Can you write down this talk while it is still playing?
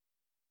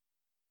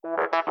Oh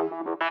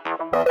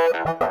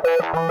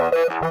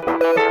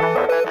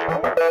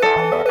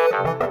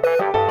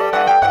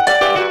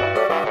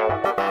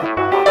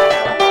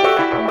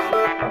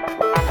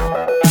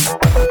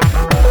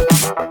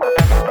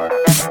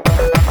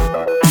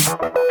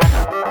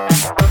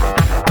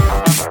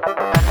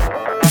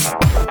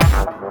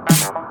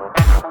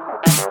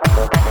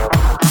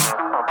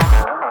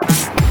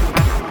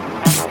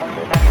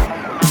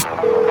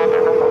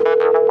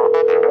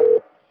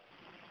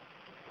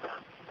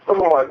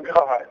my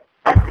God.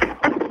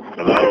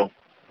 Hello?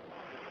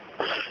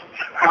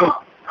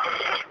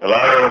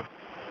 Hello?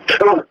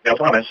 Yeah,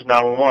 fine, this is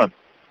 911.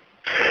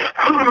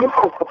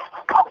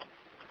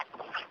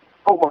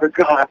 Oh my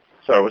God.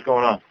 Sir, what's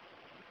going on?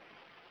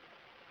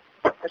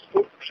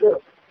 Sure.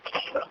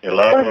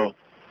 Hello?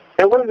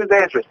 And what is his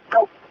address?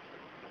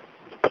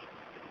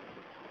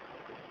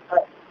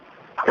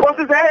 What's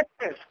his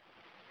address?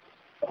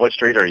 What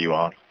street are you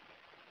on?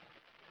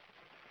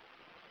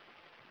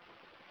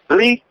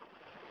 Lee?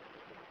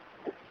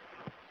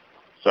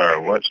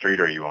 Sir, what street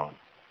are you on?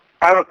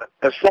 I don't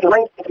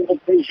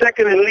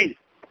second and Lee.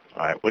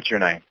 All right, what's your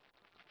name?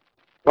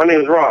 My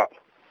name is Rob.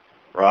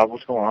 Rob,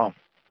 what's going on?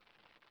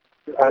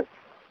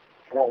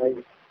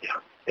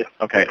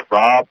 Okay,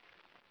 Rob,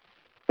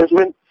 It's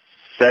been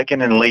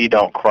Second and Lee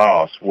don't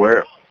cross.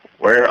 Where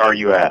are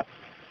you at?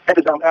 at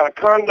a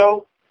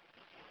condo.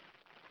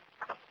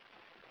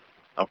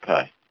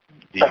 Okay.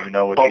 Do you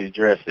know what the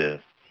address is?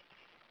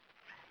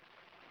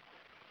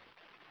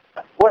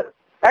 What?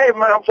 Hey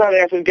man, I'm trying to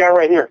ask this guy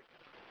right here.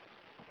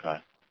 Okay.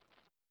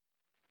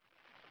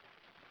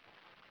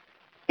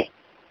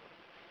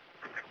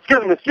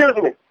 Excuse me.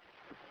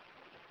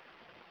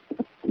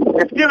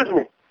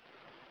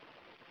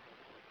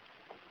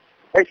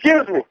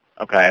 Excuse me.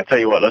 Okay, I'll tell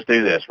you what, let's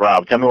do this.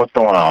 Rob, tell me what's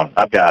going on.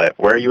 I've got it.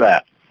 Where are you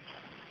at?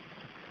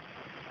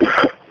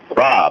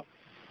 Rob,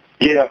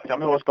 Yeah, tell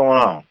me what's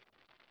going on.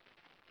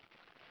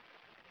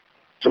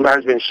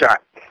 somebody's been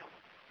shot.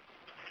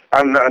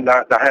 I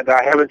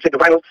haven't taken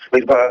violence,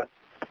 but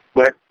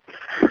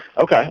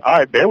Okay, all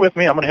right, bear with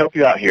me. I'm going to help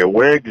you out here.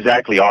 Where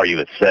exactly are you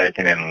at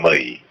Second and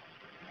Lee?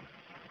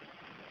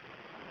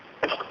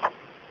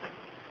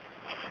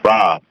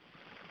 Rob.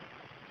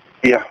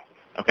 yeah.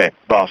 Okay,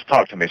 boss,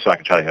 talk to me so I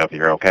can try to help you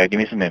here, okay? Give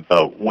me some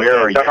info. Where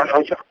are you? I'm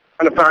trying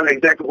to find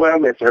exactly where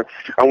I'm at, sir.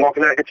 I'm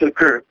walking out into the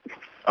curb.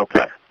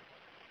 Okay.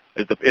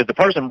 Is the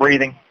person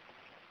breathing?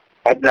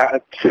 I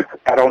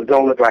don't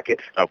look like it.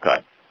 Okay.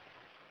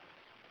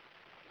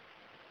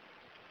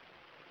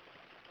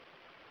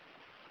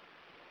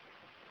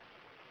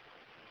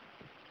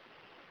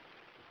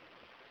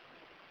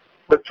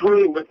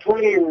 Between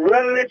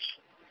Rutledge,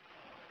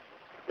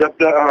 the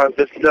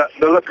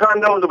little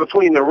condos are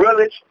between the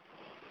Rutledge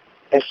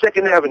and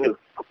Second Avenue.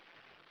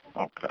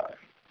 Okay.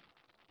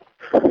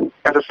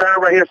 There's a sign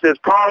right here that says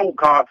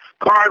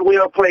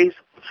Cardwell Place,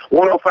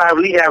 105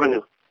 Lee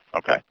Avenue.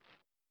 Okay.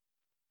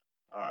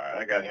 All right,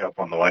 I got help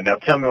on the way. Now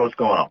tell me what's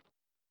going on.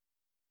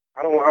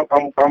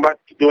 I'm about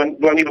to, do I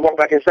need to walk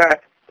back inside?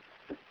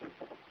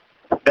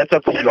 That's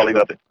up to you. I'll leave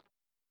it up there.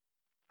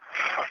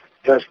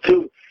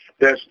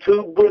 There's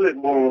two bullet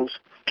wounds,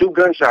 2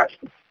 gunshots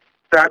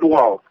inside the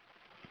wall.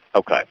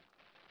 Okay.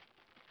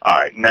 All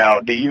right. Now,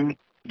 do you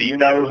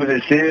know who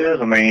this is?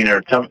 I mean,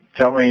 or tell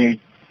me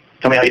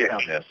how you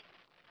found this.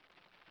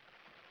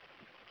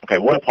 Okay.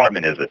 What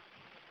apartment is it?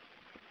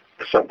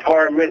 It's an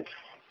apartment.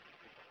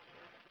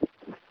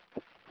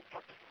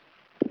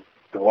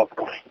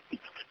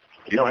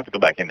 You don't have to go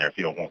back in there if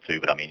you don't want to,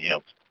 but I mean, you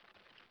know.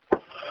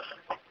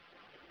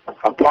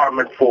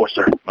 Apartment 4,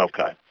 sir.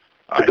 Okay.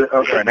 All right.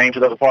 Is there a name to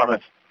those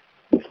apartments?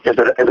 Is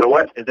it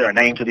what? Is there a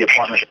name to the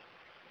apartment?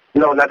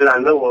 No, not that I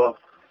know of.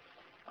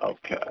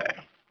 Okay.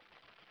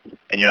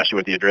 And you're not sure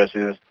what the address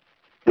is?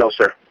 No,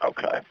 sir.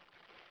 Okay.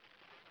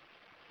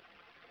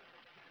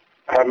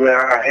 I mean,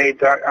 I hate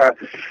that.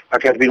 I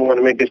can't be the one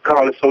to make this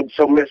call. It's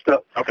so messed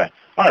up. Okay.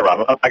 All right,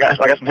 Rob. I got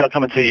some help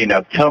coming to you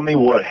now. Tell me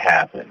what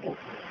happened.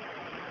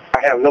 I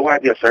have no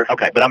idea, sir.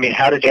 Okay, but I mean,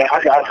 how did you?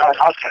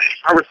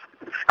 I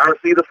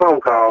received a phone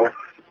call.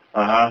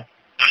 Uh-huh.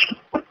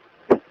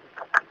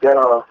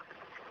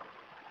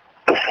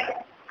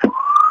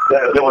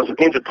 That there was an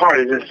injured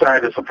party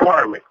inside this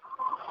apartment.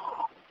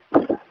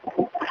 And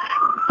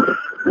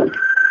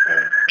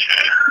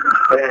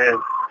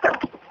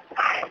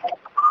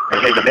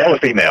Okay, the male or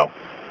female?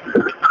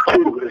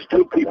 there's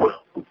 2 people.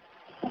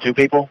 2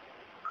 people?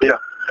 Yeah.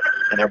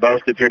 And they're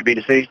both appear to be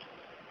deceased?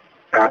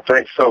 I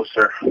think so,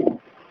 sir.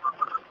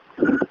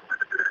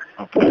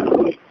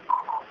 Okay.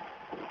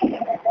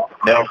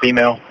 Male,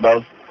 female,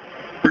 both?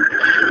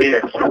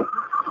 Yes.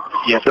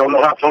 Yes. Don't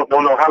know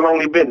how long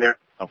they've been there.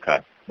 Okay.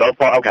 Both.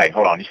 Okay,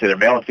 hold on. You said they're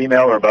male and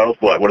female, or both?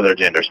 What are their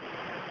genders?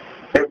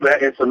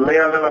 It's a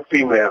male and a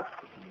female.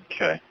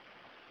 Okay.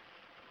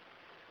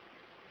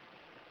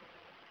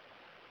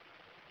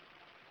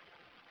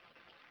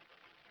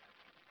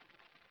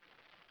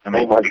 I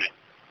mean, do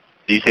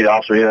you see the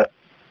officer yet?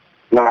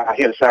 No, I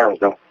hear the sirens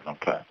though.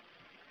 Okay.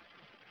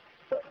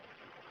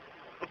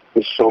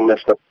 It's so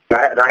messed up.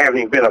 I haven't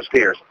even been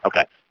upstairs.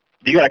 Okay.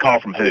 You got a call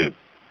from who?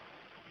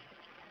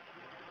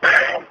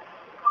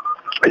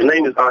 His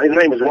name is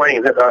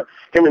Wayne.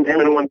 Him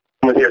and one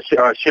was here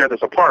share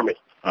this apartment.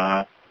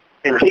 Uh-huh.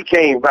 And he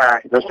came by.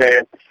 You know what I'm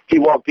saying? He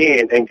walked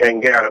in and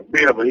got a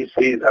bill, but he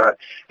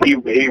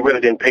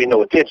really didn't pay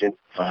no attention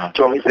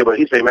to him. He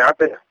said, man, I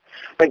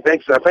think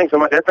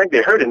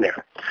they're hurt in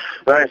there.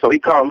 Right? So he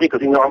called me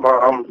because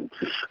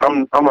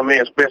I'm a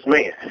man's best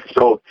man.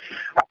 So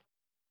I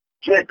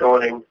checked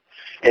on him,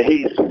 and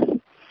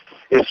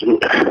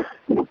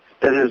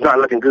it's not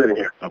looking good in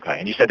here. Okay,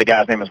 and you said the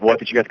guy's name is what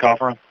that you got the call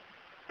from?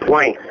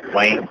 Wayne.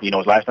 Wayne? You know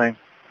his last name?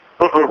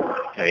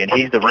 Okay, and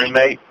he's the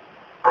roommate?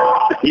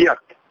 Yeah.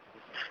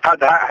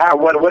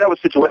 However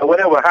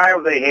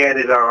they had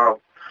it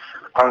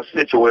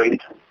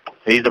situated.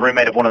 He's the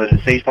roommate of one of the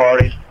deceased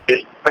parties?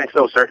 Yes, I think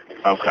so, sir.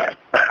 Okay.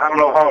 I don't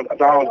know all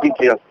the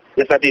details.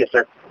 Yes, I did,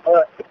 sir. Who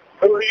are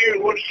you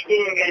and what are you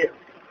doing here?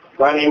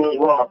 My name is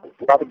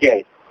Robert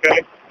Gay.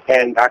 Okay.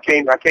 And I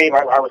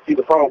received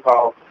a phone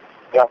call,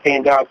 and I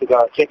came down to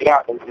check it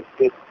out. And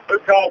who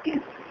called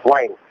you?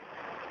 Wayne.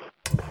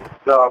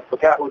 The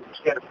guy who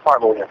had the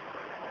apartment there.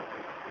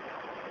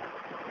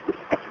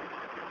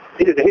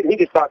 He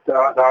just thought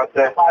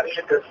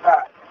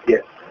that.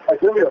 Yes.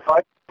 Give me a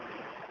fight.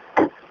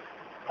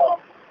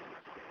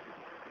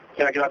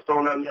 Can I get us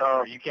on?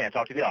 You can't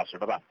talk to the officer.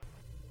 Bye-bye.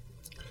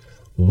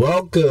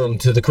 Welcome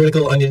to the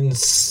Critical Onion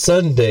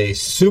Sunday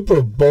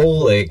Super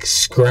Bowl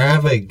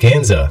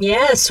extravaganza.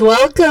 Yes,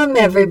 welcome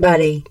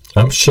everybody.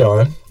 I'm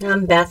Sean.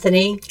 I'm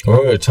Bethany. We're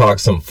going to talk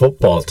some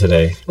football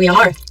today. We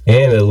are.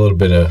 And a little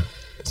bit of,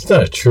 it's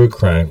not a true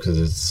crime because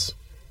it's...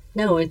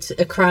 No, it's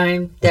a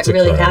crime that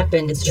really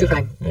happened. It's true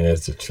crime. Yeah,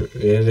 it's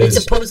It's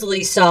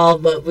supposedly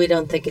solved, but we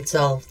don't think it's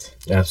solved.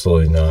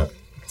 Absolutely not.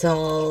 It's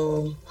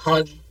all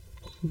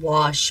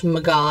hogwash,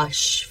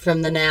 magosh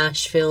from the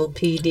Nashville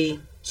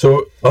PD.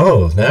 So,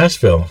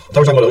 Nashville. I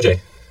thought we were talking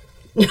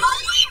about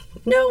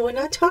OJ. No, we're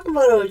not talking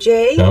about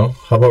OJ. No?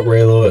 How about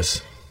Ray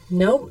Lewis?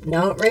 Nope,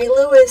 not Ray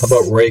Lewis. How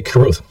about Ray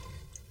Caruth?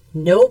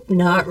 Nope,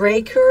 not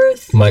Ray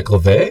Caruth. Michael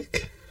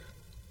Vick?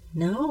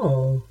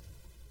 No.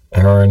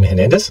 Aaron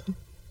Hernandez?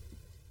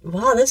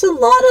 Wow, there's a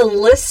lot of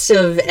lists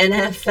of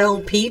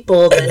NFL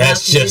people that and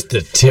that's just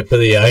the tip of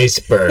the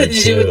iceberg,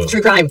 too.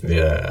 True crime.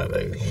 Yeah,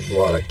 a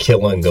lot of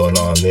killing going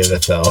on in the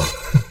NFL.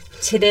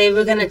 Today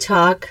we're going to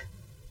talk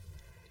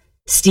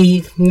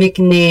Steve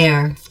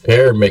McNair.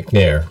 Aaron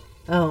McNair.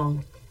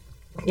 Oh,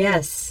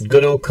 yes.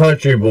 Good old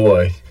country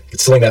boy. Could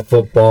sling that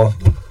football.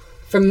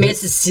 From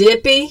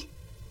Mississippi?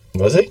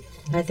 Was he?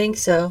 I think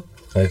so.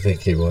 I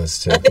think he was,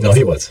 too. No,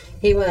 he was.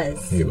 He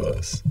was. He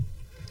was.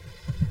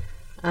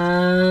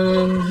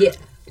 Yeah.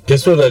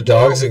 Guess what the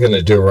dogs are going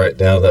to do right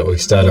now that we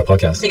start a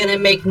podcast? They're going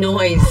to make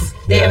noise.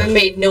 They haven't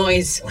made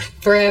noise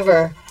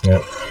forever.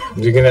 Yeah.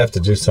 You're going to have to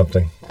do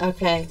something.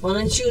 Okay. Why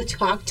don't you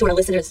talk to our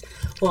listeners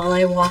while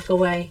I walk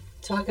away?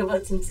 Talk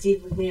about some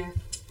Steve McNair.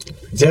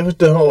 Yeah,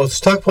 no, let's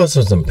talk about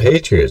some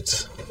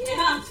Patriots.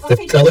 Yeah.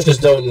 If our listeners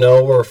don't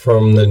know, we're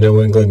from the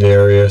New England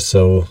area,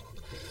 so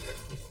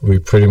we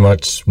pretty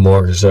much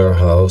mortgaged our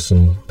house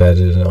and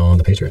betted on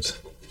the Patriots.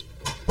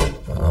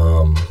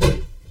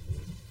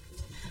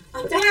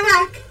 I'm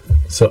back.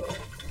 So,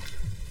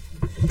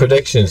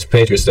 predictions,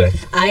 Patriots Day.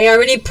 I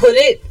already put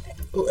it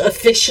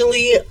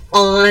officially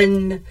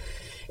on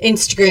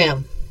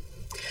Instagram.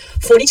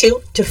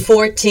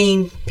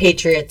 42-14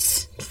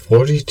 Patriots.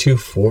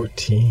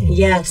 42-14.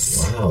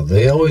 Yes. Wow,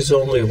 they always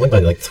only win by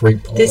like 3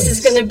 points. This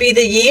is going to be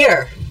the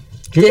year.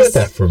 You got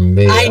that from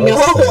me. I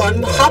know.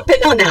 I'm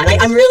hopping on that.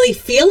 I'm really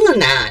feeling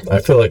that.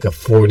 I feel like a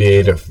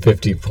 48 or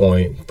 50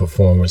 point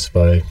performance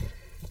by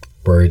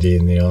Brady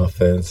in the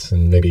offense,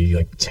 and maybe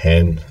like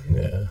 10.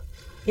 Yeah.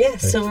 Yeah,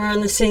 so we're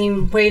on the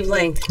same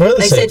wavelength.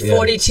 I said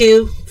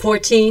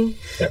 42-14.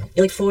 Yeah.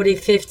 You're like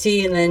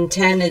 40-50, and then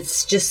 10.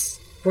 It's just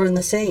we're in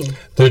the same.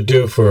 They're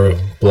due for a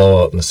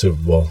blowout in the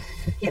Super Bowl.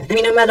 Yeah, I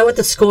mean, no matter what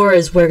the score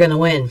is, we're going to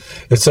win.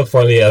 It's so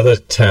funny. Other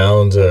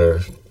towns or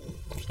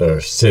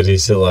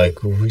cities are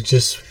like, we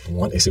just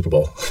won a Super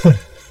Bowl.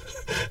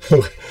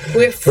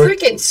 We're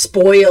freaking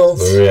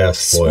spoiled. Yeah,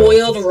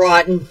 spoiled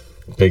rotten.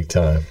 Big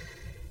time.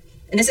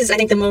 And this is, I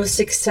think, the most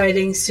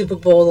exciting Super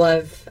Bowl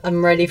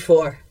I'm ready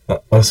for.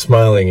 I'm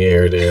smiling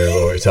ear to ear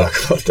when we talk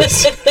about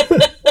this.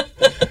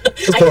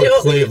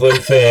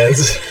 Cleveland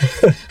fans.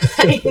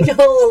 I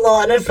know a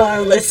lot of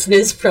our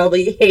listeners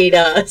probably hate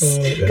us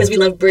because we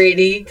love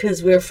Brady,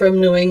 because we're from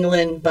New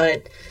England,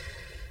 but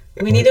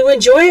we need to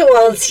enjoy it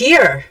while it's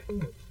here.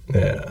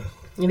 Yeah.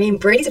 I mean,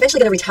 Brady's eventually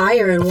going to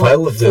retire in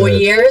 4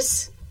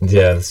 years?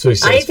 Yeah, that's what he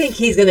says. I think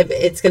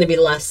it's going to be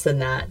less than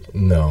that.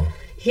 No.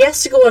 He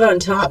has to go out on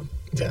top.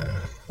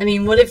 Yeah. I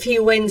mean, what if he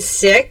wins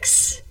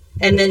 6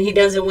 and then he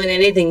doesn't win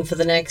anything for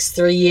the next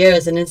 3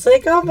 years and it's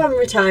like, I'm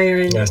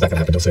retiring. Yeah, it's not going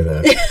to happen. Don't say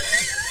that.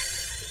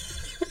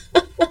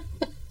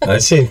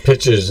 I've seen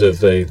pictures of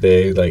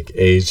they like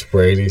aged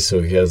Brady,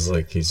 so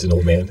he's an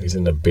old man. He's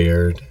in a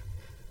beard.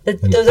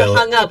 Those are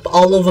hung up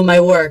all over my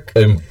work.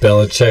 And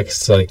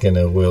Belichick's like in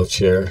a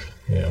wheelchair.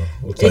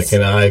 It's like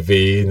an IV,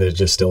 and they're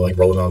just still like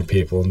rolling on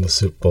people in the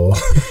Super Bowl.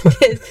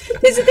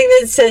 There's a thing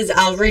that says,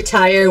 "I'll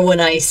retire when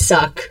I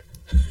suck."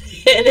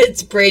 And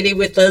it's Brady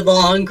with the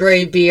long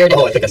gray beard.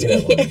 Oh, I think I see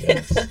that one.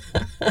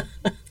 Yes.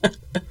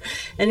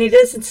 And he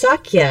doesn't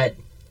suck yet.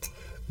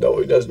 No,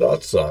 he does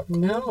not suck.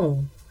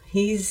 No.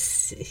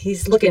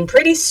 He's looking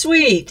pretty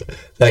sweet.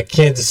 That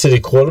Kansas City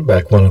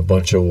quarterback won a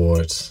bunch of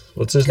awards.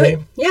 What's his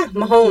name? Yeah,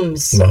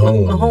 Mahomes.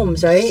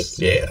 Mahomes, right?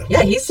 Yeah.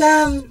 Yeah, he's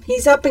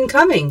up and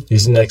coming.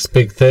 He's the next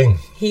big thing.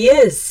 He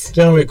is.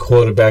 Do you know how many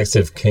quarterbacks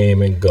have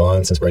came and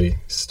gone since Brady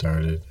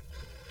started?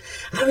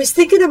 I was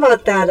thinking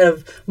about that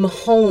of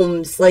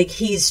Mahomes. Like,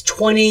 he's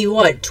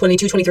 22,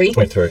 23?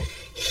 23.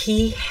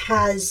 He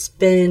has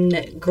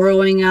been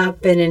growing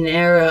up in an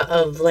era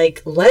of,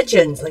 like,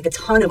 legends, like a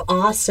ton of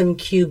awesome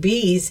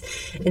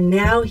QBs, and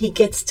now he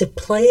gets to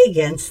play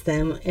against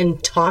them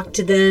and talk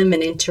to them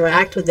and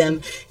interact with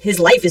them. His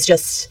life is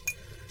just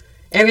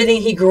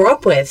everything he grew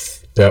up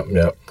with. Yep.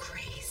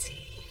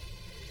 Crazy.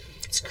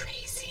 It's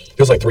crazy. He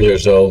was like 3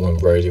 years old when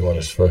Brady won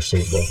his first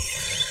Super Bowl.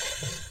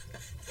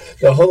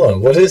 Now, hold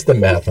on. What is the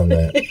math on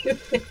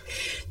that?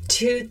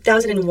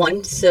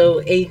 2001,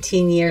 so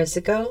 18 years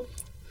ago.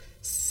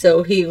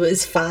 So he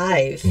was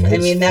 5. I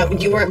mean,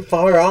 you weren't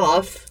far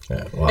off.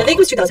 Yeah, wow. I think it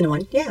was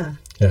 2001. Yeah. Yeah,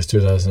 it was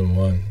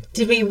 2001.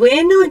 Did we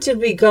win or did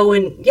we go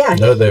in? Yeah.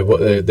 No,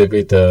 they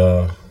beat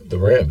the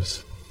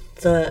Rams.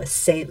 The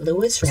St.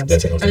 Louis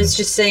Rams. Yeah, I was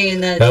just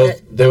saying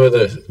that they were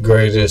the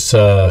greatest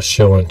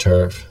show on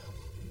turf.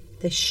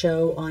 The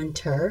show on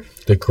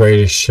turf? The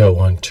greatest show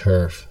on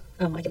turf.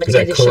 Oh my God, the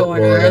greatest show on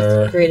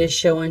earth, greatest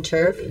show on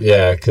turf.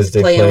 Yeah, because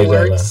they played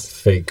on a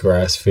fake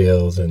grass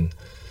field, and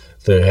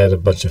they had a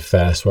bunch of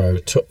fast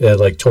wide. They had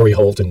like Torrey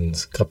Holt and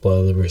a couple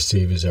other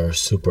receivers that are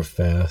super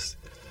fast.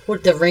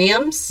 What, the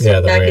Rams?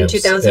 Yeah, the Back Rams. in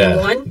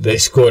 2001? Yeah, they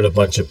scored a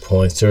bunch of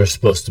points. They were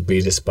supposed to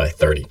beat us by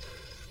 30.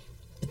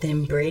 But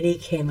then Brady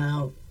came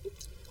out.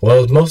 Well,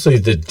 it was mostly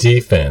the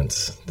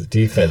defense. The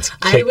defense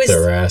kicked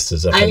their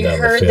asses up and down the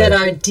field. I heard that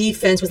our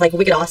defense was like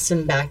wicked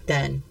awesome back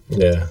then.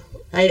 Yeah.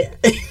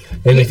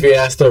 And if you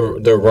ask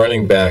the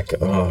running back,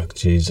 oh,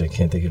 geez, I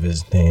can't think of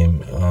his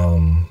name.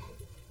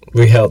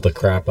 We held the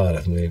crap out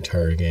of him the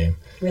entire game.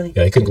 Really?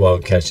 Yeah, he couldn't go out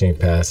and catch any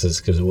passes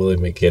because Willie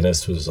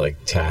McGinnis was like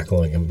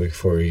tackling him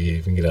before he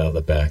even get out of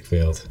the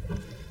backfield.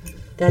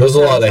 There was a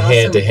lot of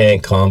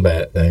hand-to-hand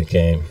combat that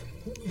game.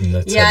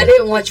 I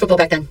didn't watch football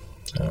back then.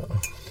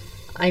 Oh.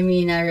 I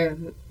mean, I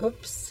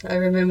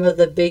remember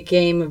the big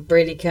game of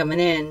Brady coming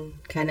in.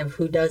 Kind of,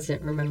 who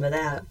doesn't remember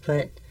that?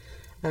 But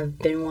I've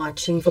been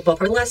watching football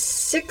for the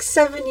last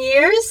 6-7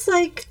 years.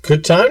 Like,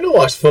 good time to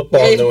watch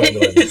football in New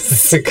England.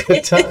 It's a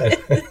good time.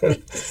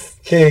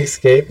 Can't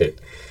escape it.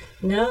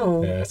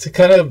 No. Yeah, it's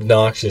kind of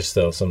obnoxious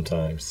though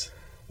sometimes.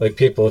 Like,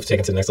 people have taken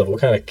it to the next level. We're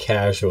kind of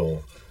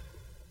casual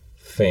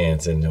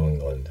fans in New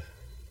England.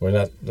 We're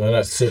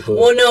not super.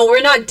 Well, no,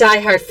 we're not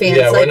diehard fans.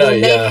 Yeah, like, we're not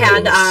when they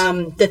yahoos.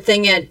 had the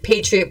thing at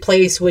Patriot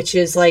Place, which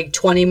is like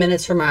 20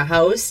 minutes from our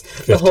house.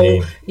 15. The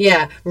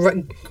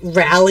whole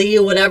rally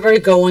or whatever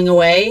going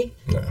away.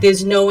 No.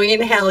 There's no way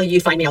in hell you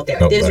find me out there.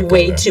 Nope, There's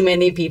way too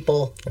many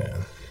people. Yeah.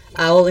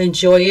 I'll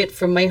enjoy it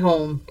from my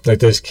home. Like,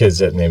 there's kids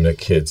that name their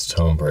kids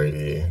Tom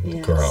Brady and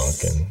Yes.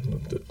 Gronk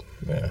and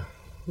yeah.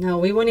 No,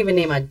 we wouldn't even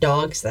name our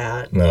dogs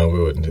that. No, we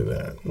wouldn't do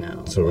that.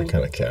 No. So we're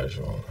kind of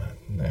casual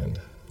and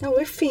No,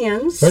 we're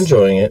fans. we're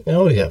enjoying it.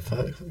 Oh yeah,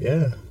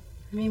 yeah.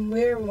 I mean,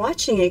 we're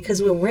watching it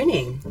because we're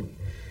winning.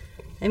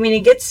 I mean,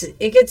 it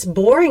gets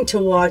boring to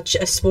watch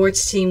a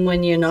sports team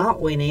when you're not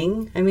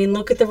winning. I mean,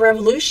 look at the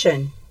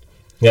Revolution.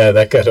 Yeah,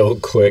 that got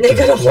old quick.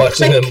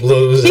 Watching them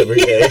lose every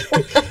day.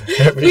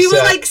 We were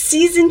like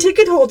season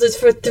ticket holders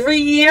for 3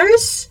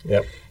 years.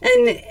 Yep.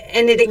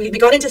 And we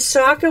got into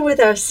soccer with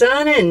our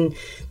son, and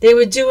they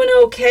were doing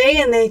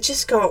okay, and they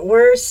just got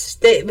worse.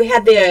 We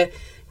had their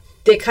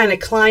kind of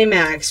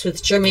climax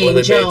with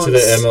Jermaine Jones. Made to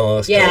the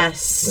MLS.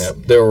 Yes.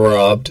 Yep. They were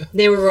robbed.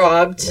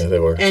 Yeah, they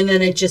were. And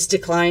then it just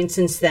declined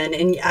since then.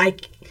 And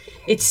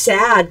it's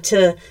sad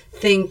to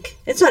think.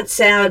 It's not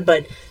sad,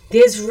 but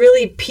there's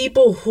really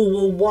people who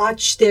will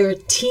watch their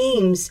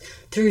teams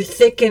through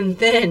thick and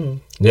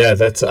thin. Yeah,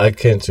 I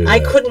can't do that. I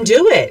couldn't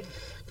do it.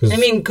 I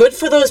mean, good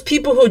for those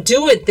people who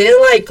do it. They're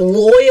like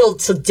loyal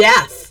to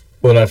death.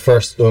 When our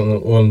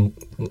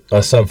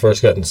son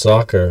first got in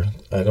soccer,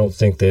 I don't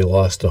think they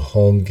lost a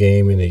home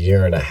game in a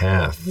year and a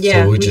half.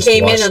 Yeah, so we just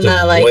came watched in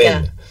on them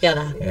win.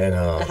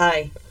 the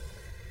high.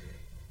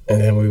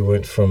 And then we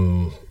went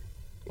from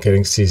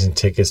getting season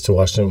tickets to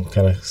watch them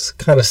kind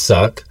of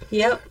suck.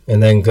 Yep.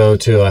 And then go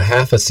to a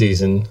half a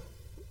season.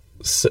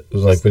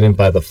 Like, we didn't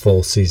buy the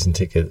full season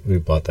ticket. We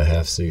bought the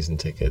half season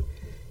ticket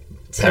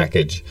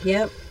package.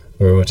 Yep.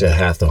 We went to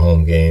half the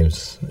home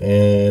games,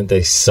 and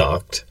they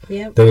sucked.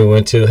 Yep. Then we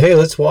went to, hey,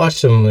 let's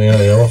watch them,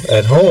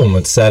 at home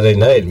on Saturday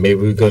night.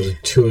 Maybe we go to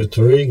 2 or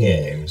 3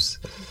 games.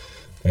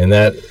 And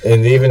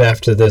even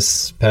after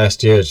this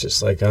past year, it's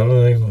just like, I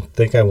don't even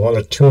think I want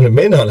to tune them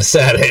in on a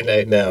Saturday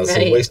night now. It's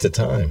a waste of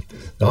time.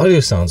 The audio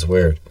sounds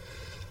weird.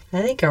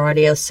 I think our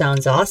audio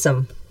sounds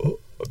awesome. Oh,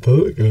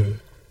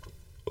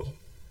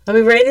 Are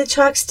we ready to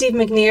talk Steve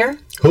McNair?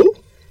 Who?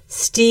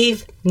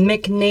 Steve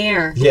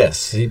McNair.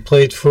 Yes, he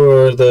played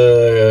for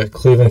the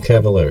Cleveland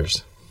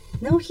Cavaliers.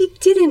 No, he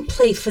didn't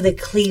play for the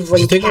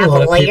Cleveland Do you think a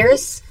lot of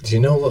Cavaliers. Do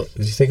you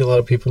think a lot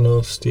of people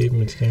know Steve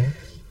McNair?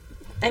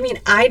 I mean,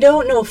 I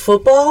don't know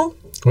football.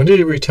 When did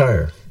he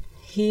retire?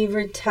 He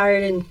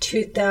retired in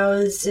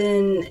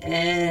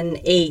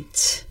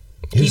 2008.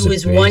 He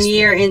was 1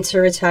 year into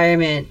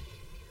retirement.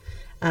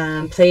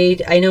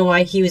 I know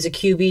why he was a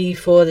QB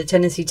for the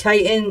Tennessee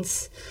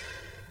Titans.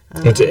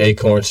 Went to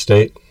Acorn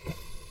State.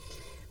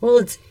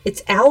 Well,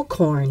 it's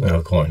Alcorn.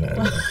 Alcorn, I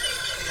know.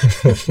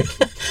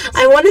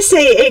 I want to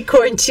say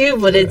Acorn too,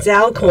 but it's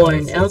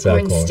Alcorn. It's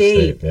Alcorn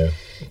State. Yeah.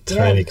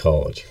 Tiny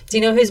college. Do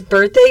you know his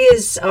birthday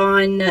is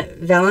on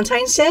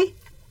Valentine's Day?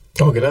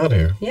 Oh, get out of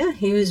here. Yeah,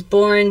 he was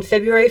born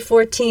February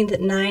 14th,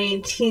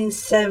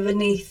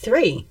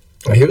 1973.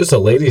 He was a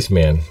ladies'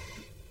 man.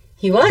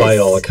 He was. By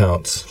all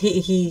accounts.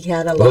 He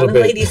had a lot of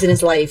ladies in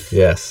his life.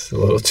 Yes, a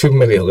little too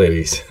many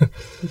ladies.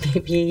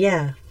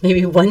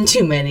 Maybe one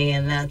too many,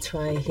 and that's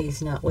why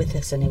he's not with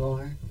us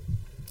anymore.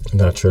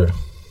 Not true.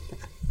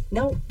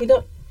 No, we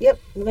don't. Yep,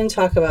 we're going to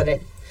talk about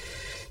it.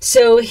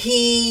 So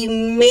he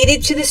made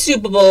it to the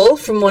Super Bowl,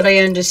 from what I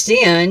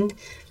understand.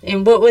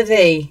 And what were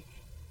they?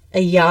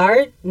 A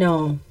yard?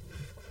 No.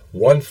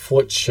 1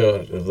 foot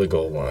short of the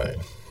goal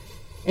line.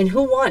 And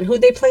who won?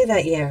 Who'd they play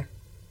that year?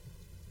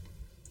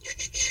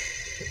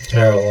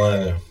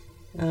 Carolina.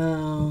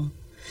 Oh.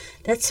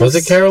 Was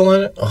it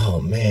Carolina?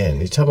 Oh, man.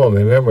 You're talking about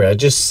my memory. I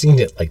just seen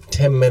it like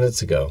 10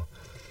 minutes ago.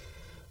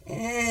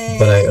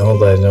 But I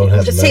don't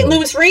have the St.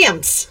 Louis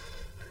Rams.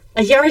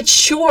 A yard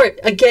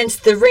short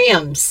against the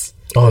Rams.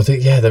 Oh,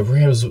 the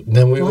Rams.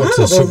 Then we went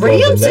to the Super Bowl the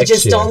Rams next are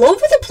just year. all over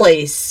the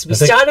place. We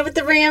started with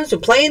the Rams. We're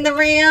playing the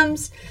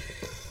Rams.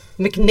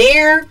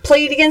 McNair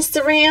played against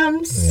the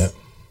Rams. Yep.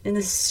 In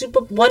the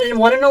one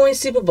and only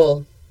Super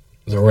Bowl.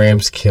 The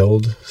Rams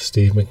killed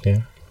Steve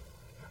McNair?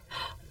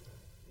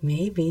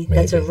 Maybe.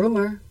 That's a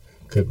rumor.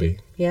 Could be.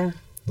 Yeah.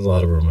 A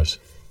lot of rumors.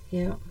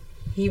 Yeah.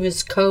 He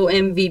was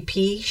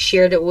co-MVP,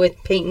 shared it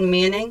with Peyton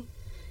Manning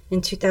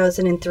in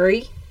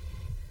 2003.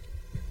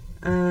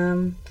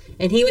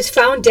 And he was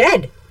found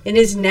dead in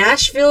his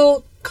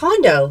Nashville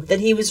condo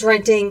that he was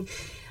renting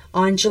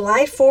on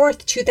July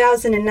 4th,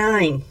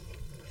 2009.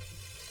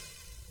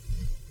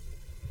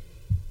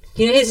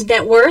 You know his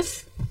net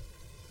worth?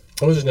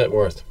 What was his net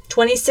worth?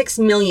 $26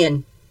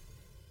 million.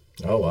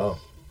 Oh, wow.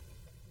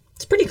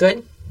 It's pretty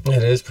good. Yeah,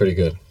 it is pretty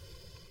good.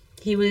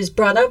 He was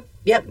brought up,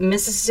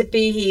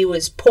 Mississippi. He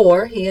was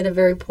poor. He had a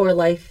very poor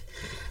life.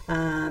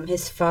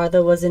 His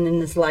father wasn't in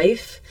his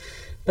life,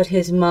 but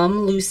his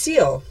mom,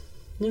 Lucille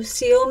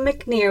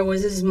McNair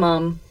was his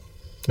mom.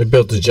 They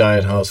built a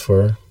giant house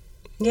for her.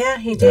 Yeah,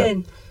 he did.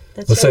 Yeah.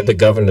 That's Looks right. like the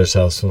governor's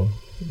house from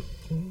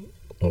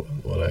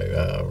what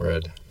I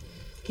read.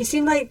 He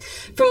seemed like,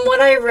 from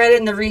what I read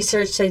in the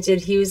research I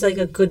did, he was like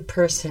a good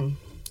person.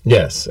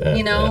 Yes.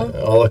 You know?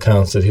 All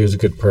accounts that he was a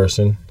good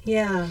person.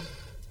 Yeah.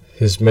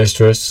 His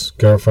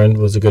girlfriend,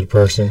 was a good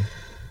person.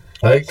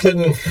 I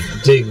couldn't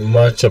dig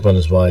much up on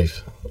his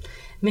wife.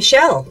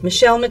 Michelle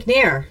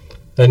McNair.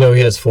 I know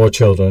he has 4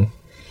 children.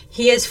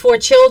 He has 4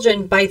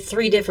 children by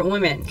 3 different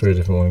women. 3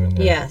 different women,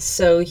 yeah. Yeah,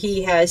 so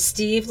he has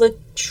Steve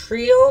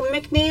Latrell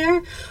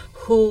McNair,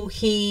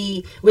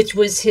 which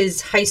was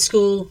his high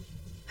school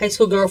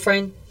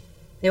girlfriend.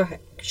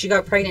 She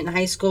got pregnant in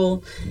high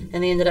school,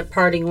 and they ended up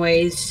parting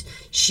ways.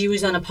 She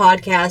was on a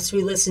podcast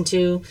we listened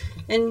to,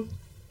 and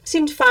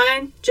seemed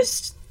fine.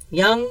 Just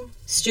young,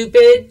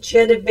 stupid. She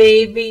had a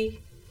baby.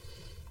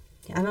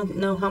 I don't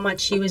know how much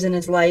she was in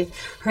his life.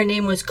 Her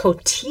name was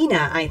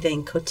Cotina, I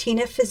think.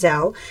 Cotina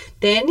Fizel.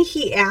 Then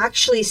he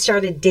actually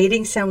started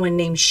dating someone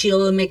named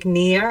Sheila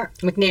McNair.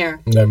 I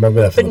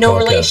remember that from But no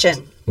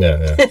relation.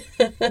 Yeah.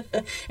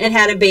 And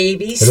had a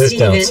baby, It is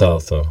down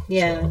south, though.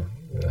 Yeah. So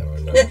you never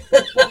know.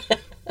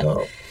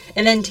 Oh.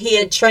 And then he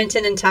had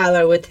Trenton and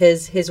Tyler with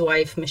his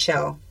wife,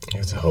 Michelle.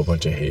 There's a whole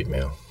bunch of hate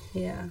mail.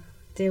 Yeah.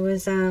 There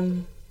was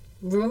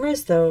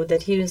rumors, though,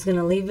 that he was going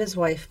to leave his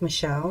wife,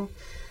 Michelle.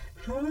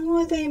 How long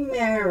were they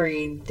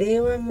married? They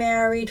were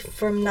married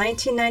from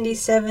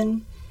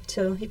 1997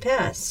 till he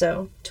passed.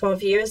 So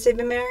 12 years they've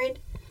been married.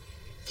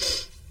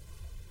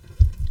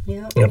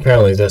 Yeah.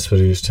 Apparently that's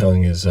what he was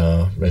telling his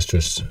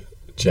mistress,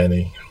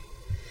 Jenny.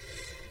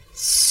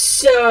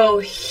 So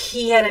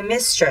he had a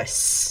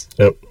mistress.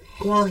 Yep.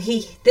 Well,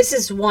 this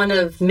is one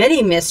of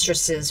many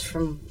mistresses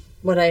from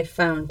what I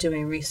found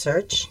doing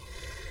research.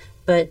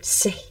 But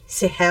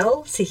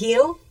Sahil?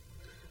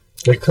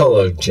 They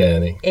call her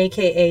Jenny.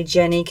 A.K.A.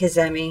 Jenny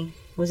Kazemi,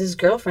 was his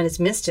girlfriend, his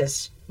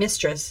mistress.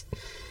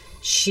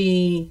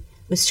 She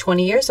was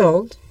 20 years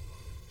old.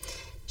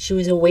 She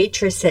was a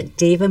waitress at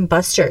Dave &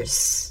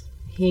 Buster's.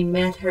 He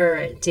met her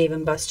at Dave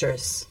 &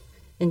 Buster's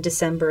in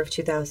December of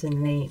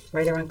 2008,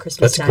 right around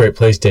Christmas time. That's a great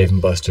place, Dave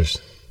 & Buster's.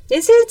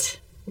 Is it?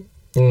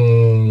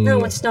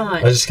 No, it's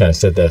not. I just kind of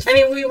said that. I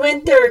mean, we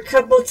went there a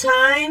couple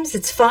times.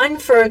 It's fun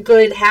for a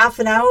good half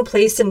an hour,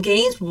 play some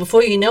games. But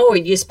before you know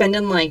it, you're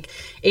spending like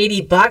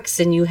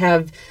 $80 and you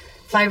have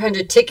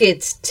 500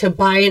 tickets to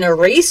buy an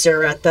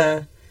eraser at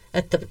the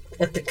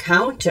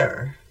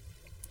counter.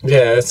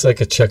 Yeah, it's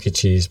like a Chuck E.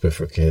 Cheese, but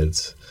for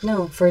kids.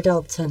 No, for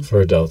adults, hon. For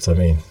adults, I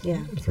mean.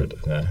 Yeah.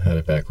 I had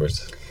it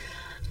backwards.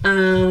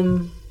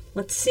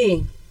 Let's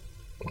see.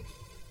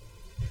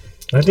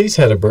 My niece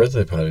had a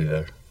birthday party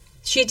there.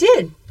 She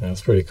did. That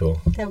was pretty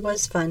cool. That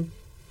was fun.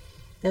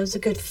 That was a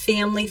good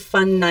family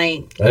fun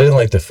night. I didn't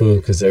like the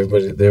food because they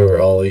were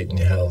all eating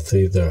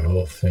healthy, their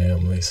whole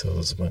family, so it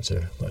was a bunch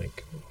of,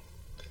 like...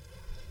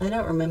 I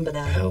don't remember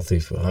that. Healthy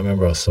food. I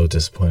remember I was so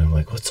disappointed. I'm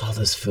like, what's all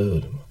this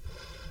food?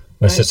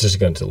 My sister's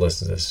going to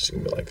listen to this. She's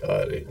going to be like,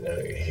 oh, I didn't know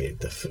you hate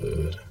the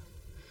food.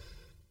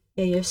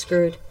 Yeah, you're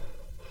screwed.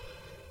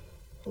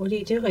 What are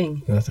you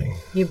doing? Nothing.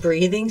 You're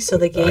breathing so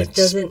the gate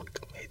doesn't...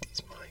 I hate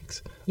these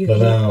mics.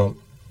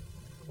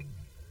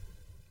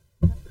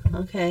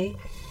 Okay.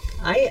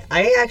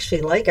 I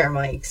actually like our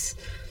mics.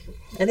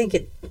 I think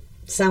it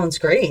sounds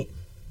great.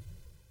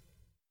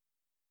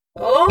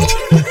 Oh!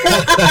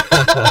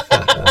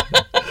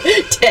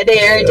 Dead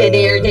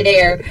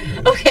air.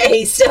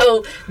 Okay,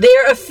 so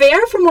their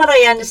affair, from what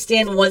I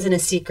understand, wasn't a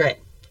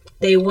secret.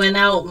 They went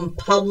out in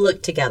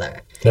public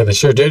together. Yeah, they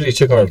sure did. He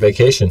took her on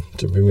vacation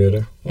to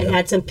Bermuda. And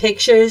had some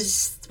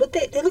pictures.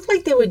 They looked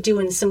like they were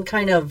doing some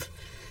kind of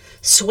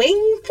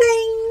swing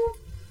thing.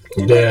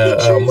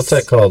 Yeah, what's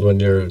that called when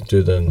you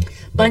do the...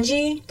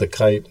 Bungee? The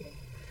kite.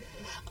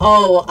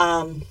 Oh,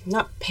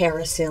 not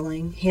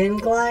parasailing.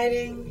 Hand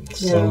gliding?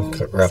 Some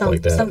crap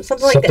like that. Something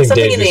like that.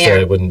 Something in the air.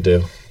 That I wouldn't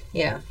do.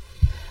 Yeah.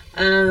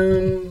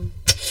 And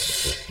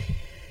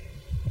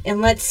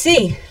let's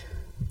see.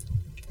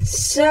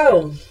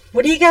 So,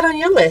 what do you got on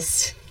your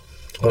list?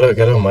 What do I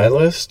got on my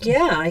list?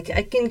 Yeah, I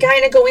can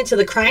kind of go into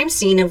the crime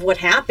scene of what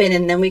happened,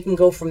 and then we can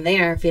go from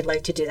there if you'd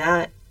like to do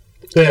that.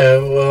 Yeah,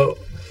 well,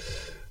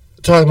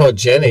 talking about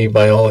Jenny,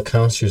 by all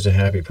accounts, she was a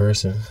happy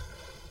person.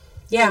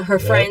 Yeah, her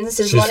friends.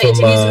 There's a lot of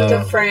interviews with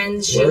her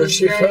friends. Where is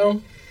she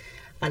from?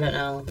 I don't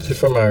know. She's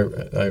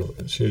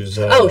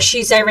from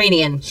she's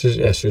Iranian.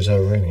 She's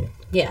Iranian.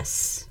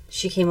 Yes.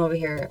 She came over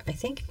here, I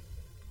think,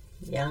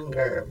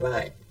 younger,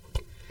 but...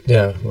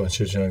 Yeah, when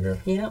she was younger.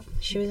 Yep,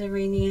 she was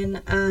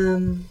Iranian.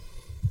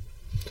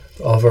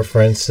 All of her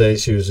friends say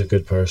she was a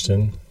good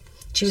person.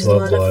 She was a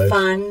lot of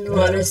fun, a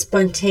lot of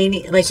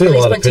spontaneous, like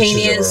really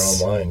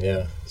spontaneous. Of online,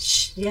 yeah.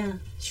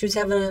 She was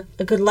having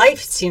a good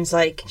life, it seems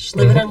like. She's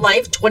living her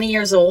life, 20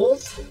 years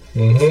old.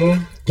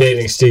 Mm-hmm.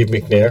 Dating Steve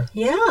McNair.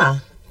 Yeah.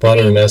 Bought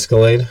her an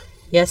Escalade.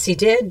 Yes, he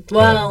did.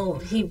 Well,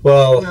 he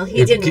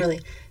didn't really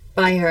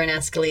buy her an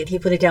Escalade. He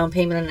put a down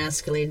payment on an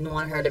Escalade and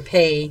wanted her to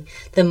pay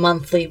the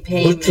monthly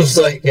payment. Which was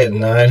like a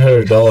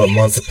 $900 a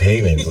month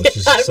payment.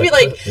 I'd be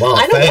like, wow,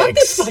 I don't want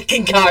this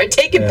fucking car.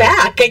 Take it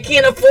back. I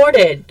can't afford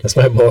it. That's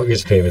my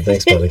mortgage payment.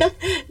 Thanks, buddy.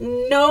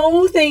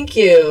 No, thank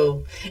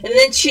you. And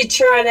then she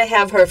tried to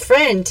have her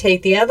friend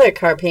take the other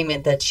car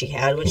payment that she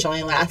had, which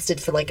only lasted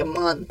for like a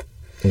month.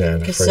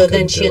 Yeah. So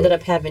then she ended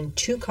up having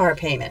 2 car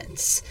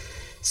payments.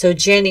 So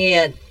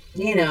Jenny,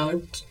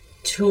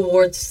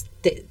 towards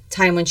the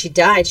time when she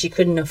died, she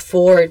couldn't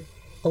afford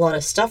a lot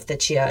of stuff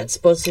that she had.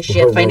 Supposedly she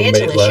had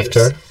financial issues. Left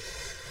her.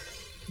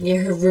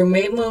 Yeah, her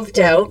roommate moved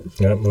out.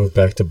 Yeah, moved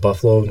back to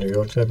Buffalo, New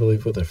York, I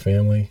believe, with her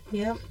family.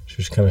 Yeah. She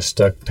was kind of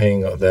stuck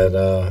paying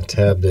that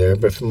tab there.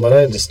 But from what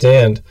I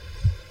understand,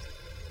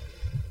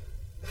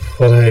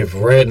 what I've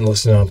read and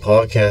listened on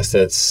podcasts,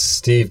 that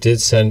Steve did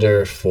send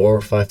her $4,000 or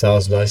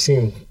 $5,000. I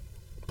seen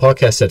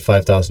podcast said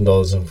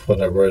 $5,000, and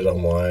what I read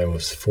online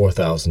was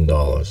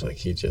 $4,000. Like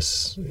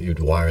he'd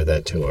wire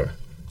that to her,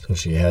 so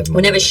she had money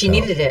whenever she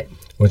needed it.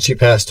 When she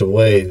passed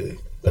away,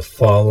 the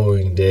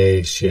following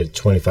day she had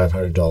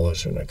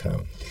 $2,500 in her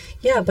account.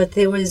 Yeah, but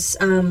there was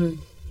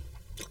some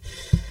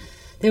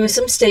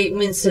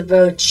statements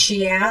about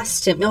she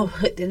asked him. No,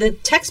 the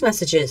text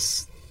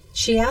messages.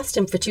 She asked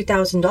him for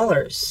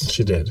 $2,000.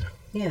 She did.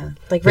 Yeah,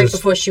 like right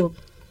before she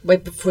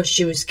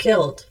was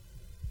killed.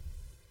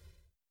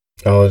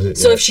 Oh,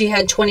 so if she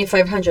had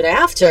 $2,500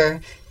 after,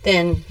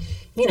 then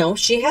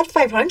she had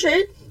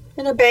 $500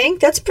 in her bank.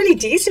 That's pretty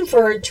decent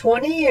for a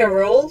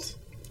 20-year-old.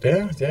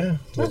 Yeah.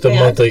 With a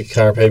monthly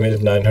car payment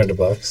of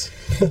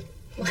 $900.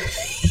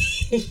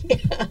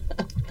 Yeah.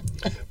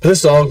 But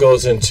this all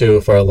goes into,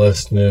 if our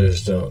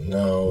listeners don't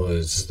know,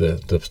 is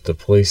the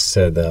police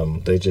said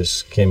they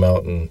just came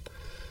out and,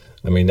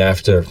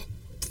 after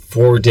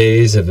 4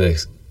 days of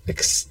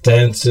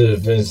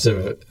extensive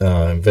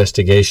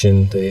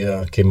investigation,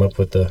 they came up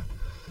with the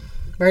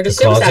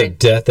cause of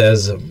death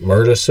as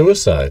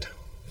murder-suicide.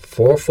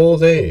 4 full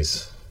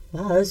days.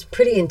 Wow, that was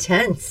pretty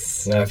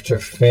intense. After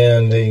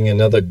finding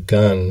another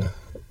gun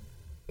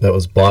that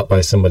was bought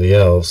by somebody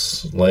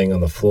else laying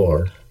on the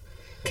floor.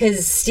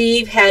 Because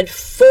Steve had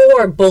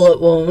 4 bullet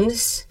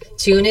wounds,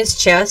 2 in his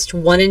chest,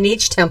 1 in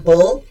each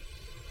temple.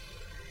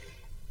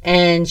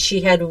 And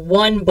she had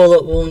 1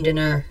 bullet wound in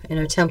her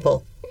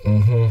temple.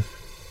 Mm-hmm.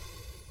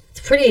 It's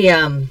pretty,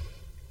 and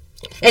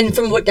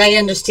from what I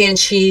understand,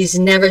 she's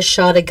never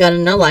shot a gun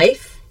in her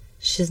life.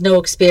 She has no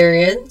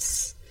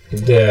experience.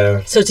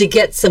 Yeah. So to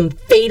get some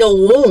fatal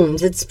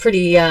wounds, it's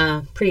pretty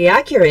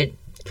accurate.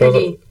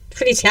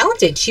 pretty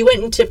talented. She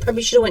went into,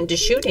 probably should have went into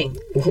shooting.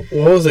 What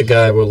was the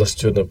guy we're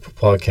listening to the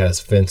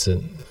podcast,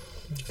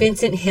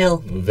 Vincent Hill.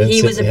 Vincent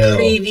He was a Hill.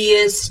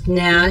 previous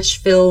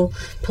Nashville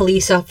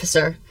police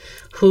officer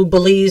who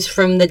believes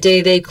from the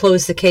day they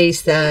closed the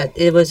case that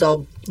it was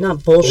all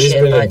not bullshit. He's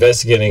been but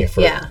investigating it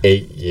for Yeah.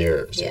 8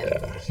 years.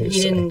 Yeah. He was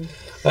he saying- didn't.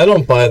 I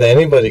don't buy that.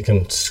 Anybody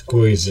can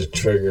squeeze the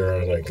trigger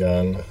on a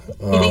gun.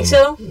 You think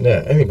so?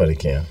 Yeah, anybody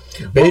can.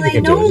 Baby I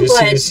can know, do it.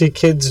 but- You see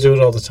kids do it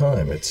all the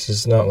time. It's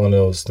just not one of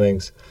those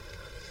things.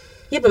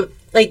 Yeah, but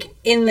like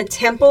in the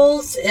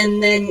temples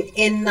and then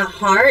in the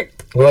heart,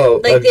 Well,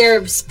 like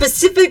they're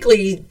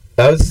specifically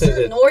I would say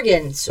certain that.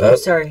 organs. Oh,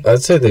 sorry.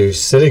 I'd say they were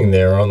sitting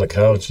there on the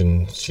couch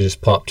and she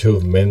just popped 2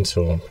 of them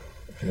into him.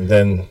 And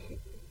then.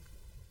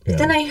 You know,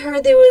 Then I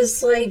heard there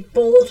was like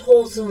bullet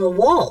holes in the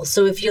wall.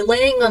 So if you're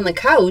laying on the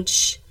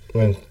couch,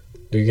 when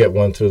you get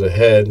one through the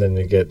head, then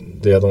you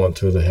get the other one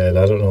through the head.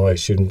 I don't know why he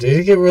shouldn't. Did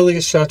he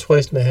get shot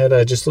twice in the head?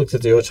 I just looked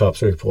at the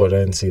autopsy report. I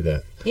didn't see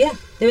that. yeah,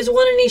 there was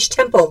one in each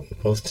temple.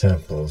 Both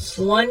temples.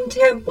 One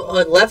temple,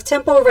 left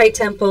temple, right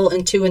temple,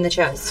 and 2 in the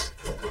chest.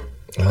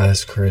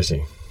 That's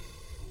crazy.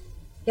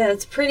 Yeah,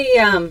 that's pretty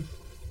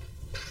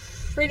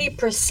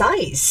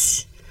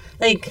precise.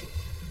 Like,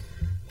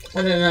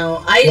 I don't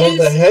know. Well,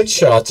 the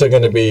headshots are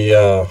going to be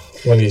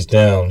when he's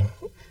down.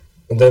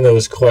 And then there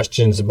was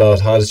questions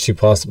about how did she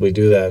possibly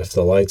do that if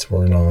the lights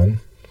weren't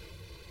on.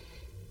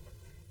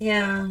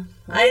 Yeah,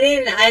 I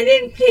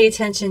didn't pay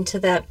attention to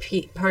that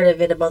part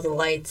of it about the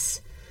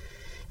lights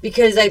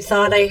because I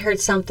thought I heard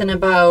something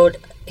about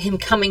him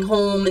coming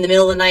home in the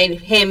middle of the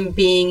night, him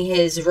being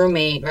his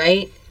roommate,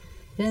 right?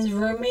 His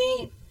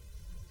roommate?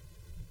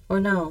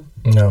 Or no?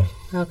 No.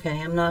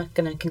 Okay, I'm not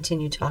going to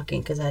continue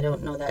talking because I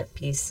don't know that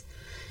piece.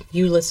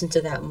 You listened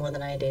to that more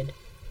than I did.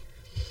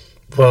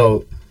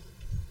 Well,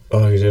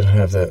 oh, you didn't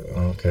have that.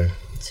 Oh, okay.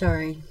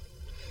 Sorry.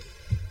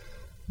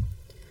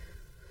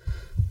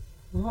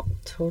 Oh,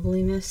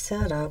 totally messed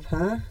that up,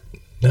 huh?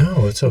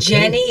 No, it's okay.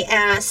 Jenny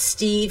asked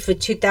Steve for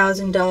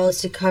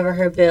 $2,000 to cover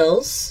her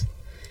bills.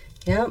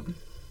 Yep.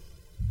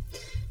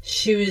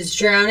 She was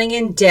drowning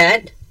in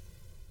debt.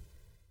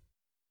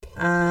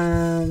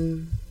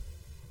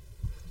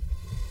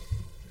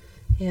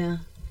 Yeah.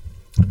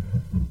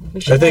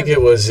 I think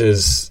it was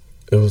his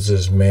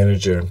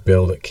manager,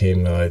 Bill, that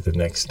came by the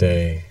next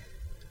day,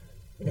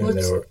 and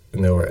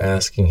they were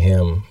asking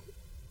him.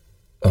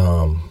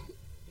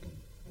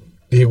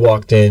 He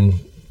walked in,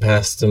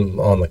 passed him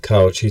on the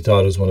couch. He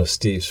thought it was one of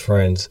Steve's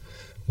friends.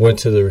 Went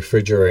to the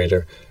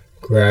refrigerator,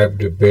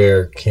 grabbed a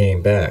beer,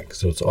 came back.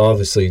 So it's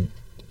obviously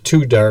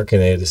too dark in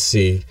there to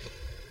see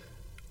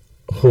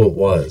who it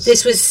was.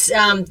 This was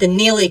the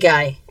Neely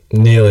guy.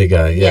 Neely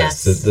guy,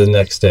 yes. The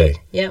next day.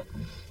 Yep.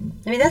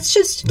 I mean, that's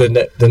just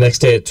The next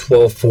day at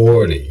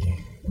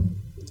 12:40.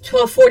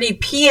 12:40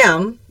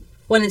 p.m.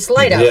 when it's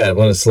light out. Yeah,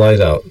 when it's light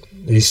out.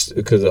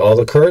 Because all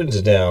the curtains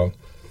are down.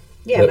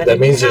 Yeah, but that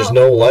means there's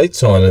no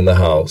lights on in the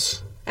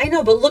house. I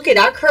know, but look at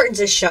our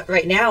curtains are shut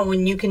right now.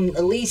 When you can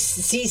at least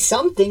see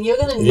something, you're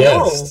gonna know.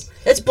 Yes.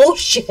 That's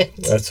bullshit.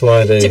 That's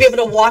why To be able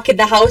to walk in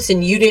the house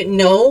and you didn't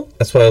know.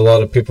 That's why a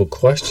lot of people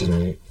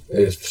question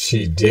if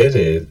she did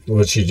it.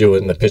 Would she do it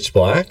in the pitch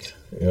black?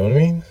 You know what I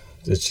mean?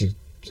 Did she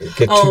get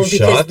 2 because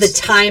shots?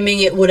 the timing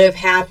it would have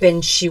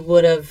happened, she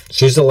would have.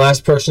 She's the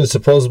last person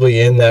supposedly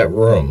in that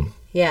room.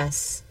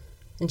 Yes.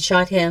 And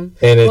shot him.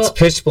 And it's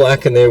pitch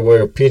black in there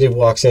where Peter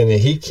walks in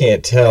and he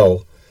can't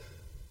tell.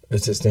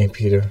 What's his name,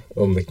 Peter?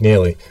 Oh,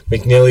 McNeely.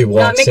 McNeely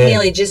walks Not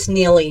McNeely, just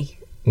Neely.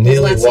 His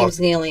last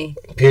name's Neely.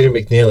 Peter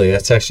McNeely.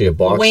 That's actually a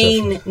boxer.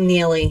 Wayne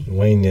Neely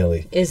Wayne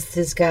Neely is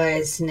this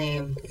guy's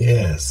name.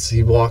 Yes.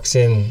 He walks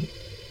in.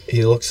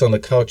 He looks on the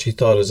couch. He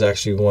thought it was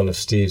actually one of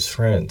Steve's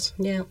friends.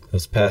 Yeah.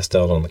 Was passed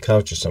out on the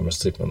couch or something,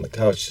 sleeping on the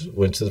couch.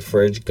 Went to the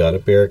fridge, got a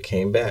beer,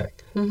 came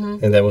back.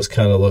 Mm-hmm. And then was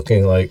kind of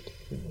looking like,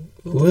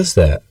 who is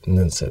that? And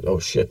then said, oh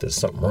shit, there's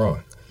something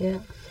wrong.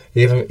 Yeah.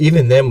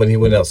 Even then, when he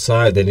went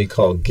outside, then he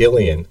called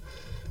Gillian,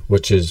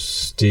 which is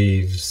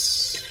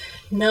Steve's...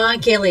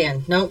 Not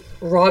Gillian. Nope.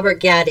 Robert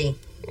Gaddy.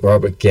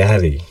 Robert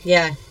Gaddy.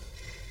 Yeah.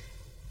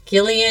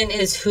 Gilliam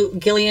is who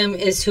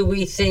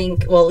we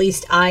think, well, at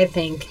least I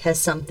think, has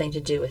something to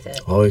do with it.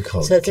 Oh, he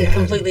called So it's Gaddy. a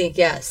completely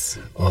yes.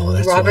 Oh,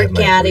 that's Robert why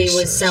my Gaddy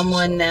research was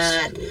someone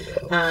that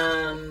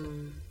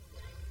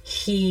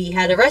he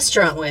had a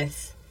restaurant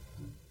with.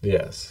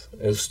 Yes.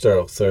 It was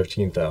still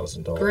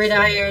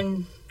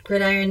 $13,000.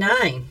 Gridiron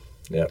 9.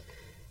 Yep.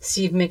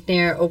 Steve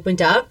McNair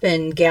opened up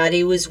and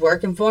Gaddy was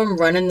working for him,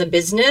 running the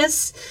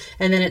business.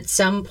 And then at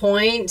some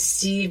point,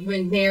 Steve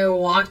McNair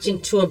walked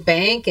into a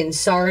bank and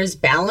saw his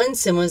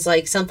balance and was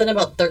like something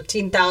about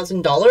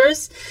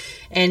 $13,000.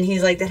 And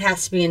he's like, that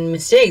has to be a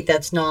mistake.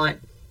 That's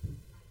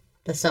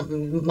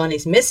something,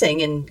 money's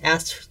missing, and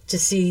asked to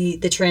see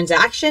the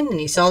transaction. And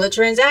he saw the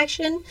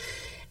transaction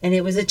and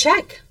it was a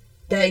check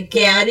that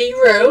Gaddy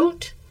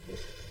wrote,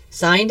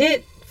 signed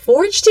it,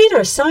 forged it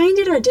or signed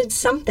it or did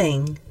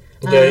something.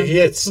 Yeah, he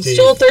had Steve.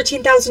 Stole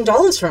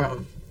 $13,000 from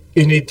him.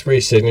 You need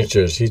 3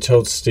 signatures. He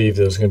told Steve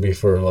that it was going to be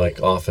for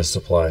like office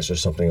supplies or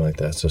something like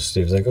that. So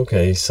Steve's like,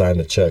 okay, he signed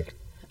the check.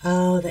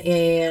 Oh,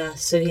 yeah.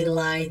 So he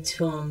lied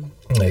to him.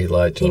 Yeah, he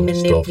lied to He him.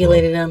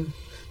 manipulated him.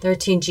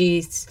 13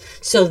 G's.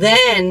 So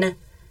then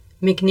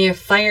McNair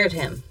fired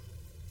him.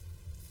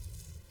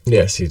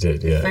 Yes, he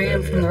did. Yeah, Fired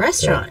him from the yeah.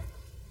 restaurant.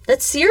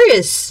 That's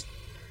serious.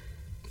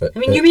 But, I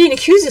mean, you're being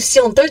accused of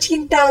stealing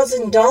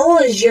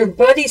 $13,000. Your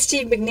buddy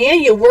Steve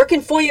McNair, you're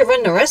working for, you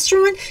run the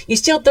restaurant. You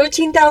steal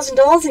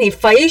 $13,000 and he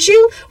fires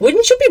you?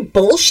 Wouldn't you be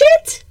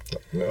bullshit?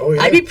 Oh,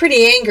 yeah. I'd be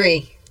pretty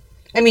angry.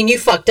 I mean, you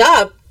fucked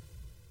up,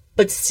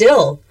 but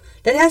still,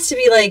 that has to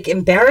be like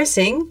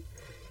embarrassing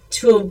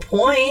to a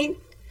point.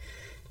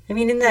 I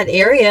mean, in that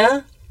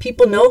area,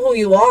 people know who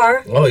you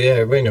are. Oh, yeah,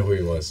 everybody knew who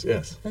he was,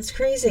 yes. That's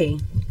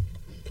crazy.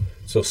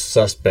 So,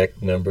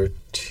 suspect number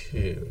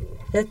 2.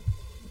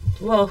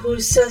 Well,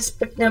 who's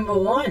suspect number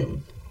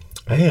 1?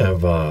 I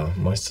have,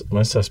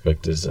 my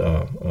suspect is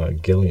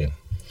Gillian.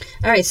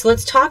 All right, so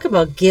let's talk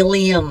about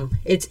Gilliam.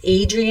 It's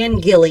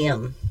Adrian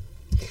Gilliam.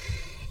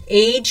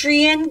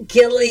 Adrian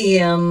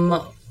Gilliam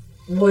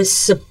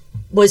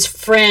was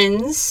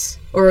friends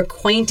or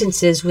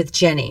acquaintances with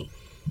Jenny.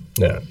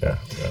 Yeah.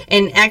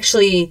 And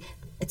actually,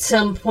 at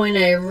some point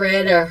I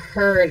read or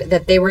heard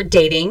that they were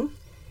dating,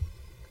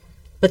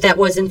 but that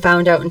wasn't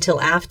found out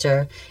until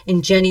after.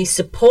 And Jenny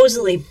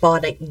supposedly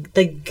bought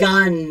the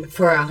gun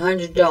for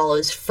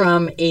 $100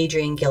 from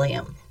Adrian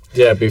Gilliam.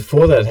 Yeah,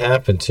 before that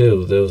happened,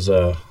 too, there was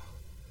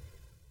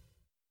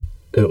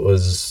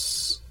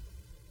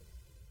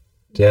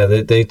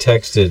they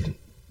texted,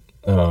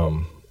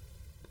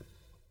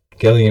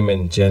 Gilliam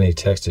and Jenny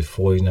texted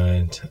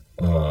 49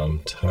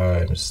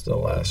 times the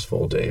last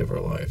full day of her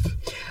life.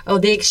 Oh,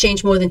 they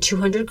exchanged more than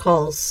 200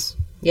 calls.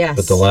 Yes.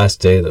 But the last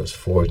day, there was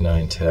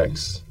 49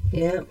 texts.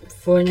 Yeah,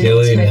 49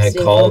 Gillian texts.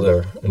 had called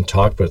her and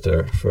talked with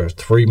her for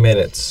 3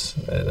 minutes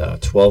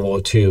at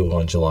 12:02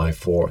 on July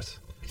 4th.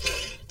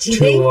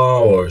 2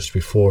 hours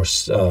before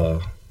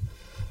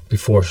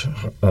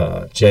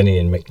Jenny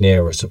and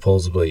McNair were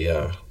supposedly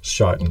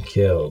shot and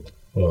killed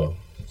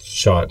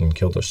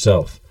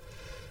herself.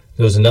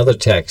 There was another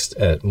text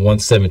at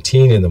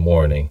 1:17 in the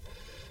morning.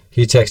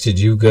 He texted,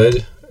 "You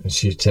good?" And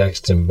she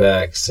texted him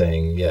back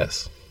saying,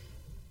 "Yes."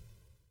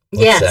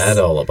 What's that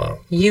all about?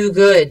 You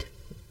good?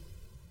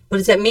 What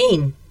does that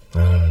mean? I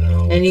don't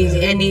know.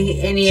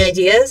 Any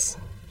ideas?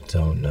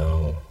 Don't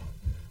know.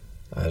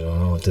 I don't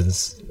know. It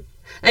didn't.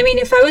 I mean,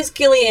 if I was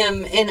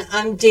Gilliam and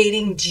I'm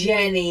dating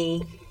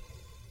Jenny,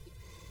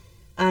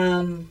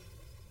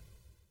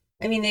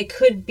 I mean, there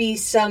could be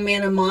some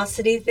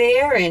animosity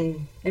there,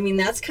 and I mean,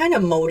 that's kind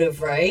of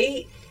motive,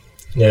 right?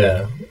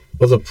 Yeah.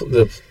 Well,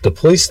 the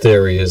police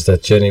theory is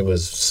that Jenny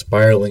was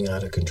spiraling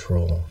out of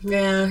control.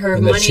 Yeah, her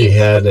and money. that she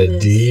had a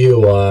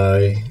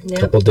DUI a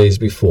couple days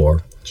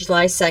before.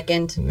 July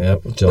 2nd.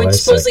 Yep, July 2nd. When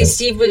supposedly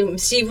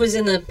Steve was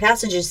in the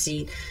passenger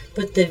seat,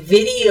 but the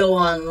video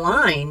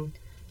online,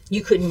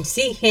 you couldn't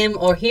see him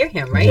or hear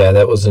him, right? Yeah,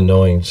 that was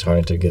annoying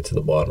trying to get to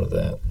the bottom of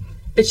that.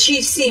 But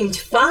she seemed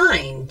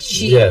fine.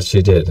 Yes,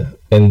 she did.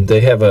 And they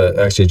have a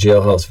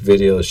jailhouse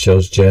video that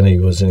shows Jenny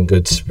was in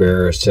good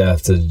spirits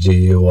after the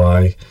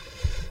DUI.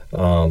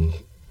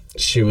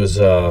 She was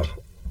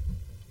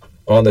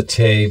on the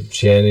tape.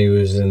 Jenny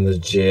was in the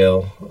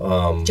jail.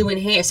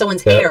 Doing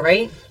someone's hair,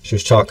 right? She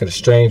was talking to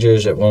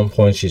strangers. At one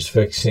point, she's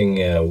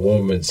fixing a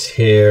woman's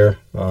hair.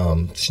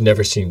 She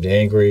never seemed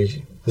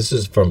angry. This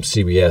is from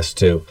CBS,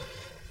 too.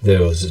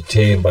 There was a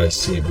team by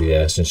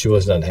CBS, and she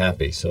wasn't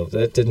unhappy. So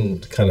that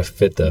didn't kind of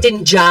fit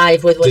didn't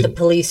jive with what the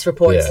police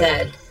report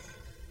said.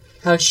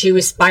 How she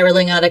was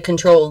spiraling out of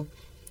control.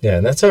 Yeah,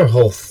 and that's our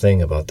whole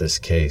thing about this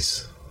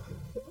case.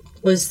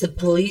 Was the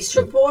police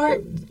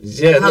report?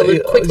 Yeah. How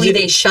quickly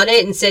they shut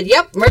it and said,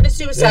 yep,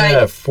 murder-suicide.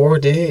 Yeah, 4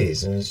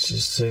 days. And it's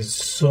just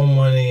so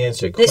many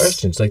answered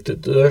questions. Like,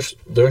 their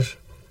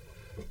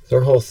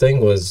whole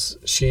thing was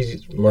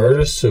she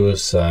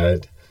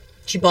murder-suicide.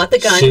 She bought the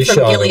gun from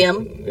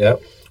Gilliam.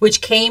 Yep.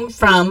 Which came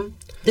from,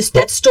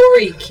 that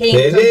story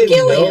came from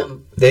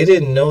Gilliam. They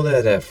didn't know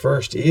that at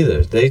first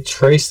either. They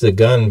traced the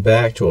gun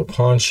back to a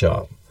pawn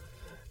shop.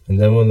 And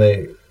then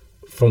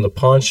from the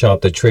pawn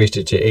shop, they traced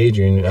it to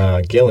Adrian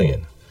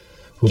Gilliam,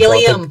 who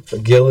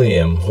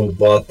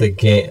bought the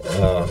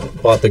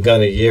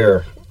gun a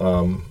year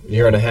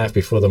and a half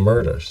before the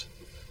murders.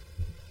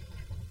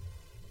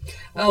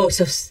 Oh,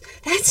 so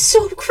that's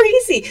so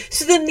crazy.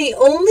 So then the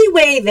only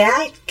way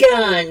that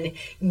gun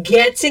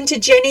gets into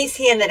Jenny's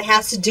hand that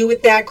has to do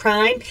with that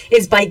crime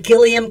is by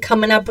Gilliam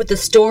coming up with a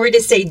story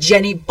to say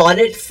Jenny bought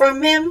it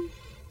from him?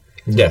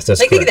 Yes,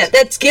 that's correct. Think of that.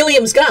 That's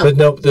Gilliam's gun. But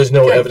there's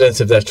no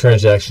evidence of that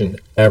transaction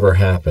ever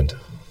happened.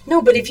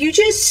 No, but if you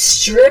just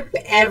strip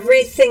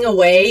everything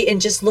away and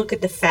just look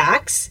at the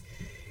facts,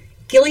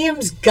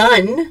 Gilliam's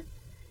gun,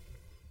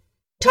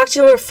 talked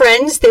to her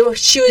friends,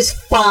 she was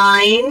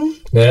fine.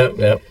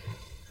 Yep.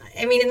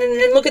 I mean, and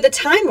then look at the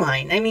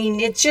timeline. I mean,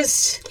 it's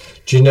just...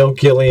 Do you know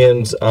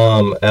Gilliam's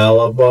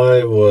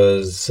alibi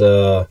was...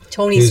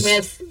 Tony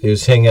Smith. He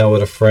was hanging out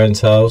at a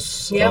friend's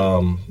house.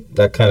 Yep.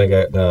 That kind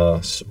of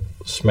got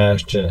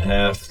smashed in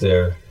half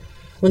there.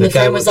 When the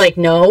friend was like,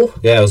 no?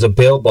 Yeah, it was a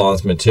bail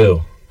bondsman,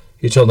 too.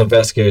 He told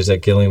investigators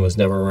that Gilliam was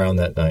never around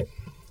that night.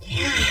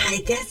 Yeah,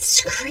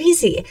 that's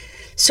crazy.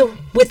 So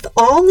with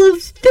all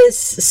of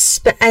this,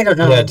 I don't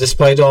know. Yeah,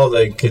 despite all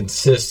the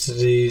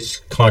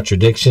inconsistencies,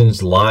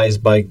 contradictions, lies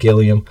by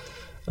Gilliam,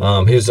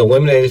 he was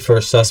eliminated for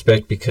a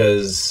suspect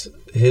because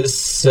his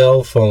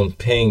cell phone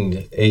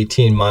pinged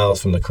 18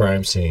 miles from the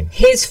crime scene.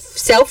 His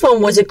cell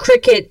phone was a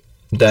Cricket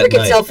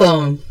cell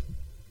phone.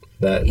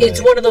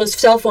 It's one of those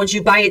cell phones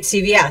you buy at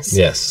CVS.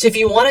 Yes. So if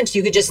you wanted to,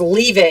 you could just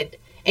leave it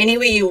any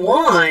way you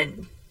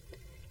want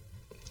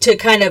to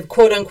kind of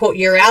quote unquote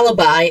your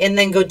alibi and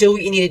then go do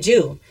what you need to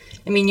do.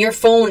 I mean, your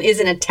phone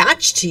isn't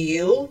attached to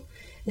you,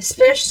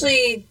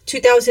 especially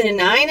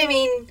 2009. I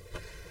mean,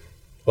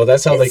 well,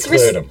 that's how they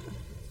cleared him.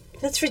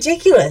 That's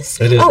ridiculous.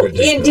 It is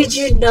ridiculous. And did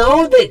you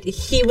know that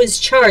he was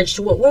charged?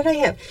 What did I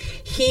have?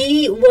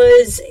 He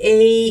was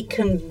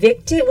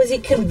convicted. Was he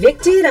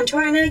convicted? I'm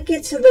trying to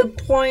get to the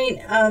point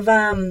of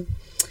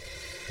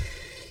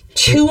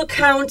 2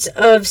 accounts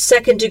of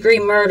second-degree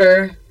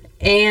murder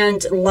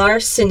and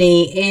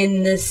larceny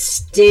in the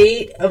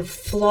state of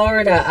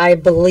Florida, I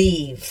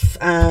believe.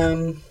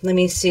 Let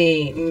me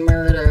see.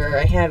 Murder.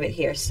 I have it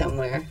here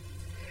somewhere.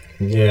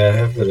 Yeah, I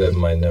have it in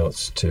my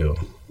notes, too.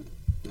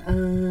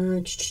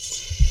 My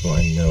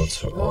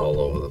notes are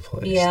all over the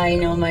place. Yeah, I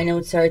know. My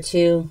notes are,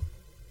 too.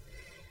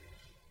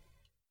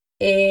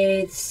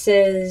 It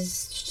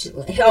says...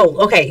 Oh,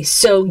 okay.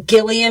 So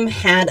Gilliam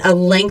had a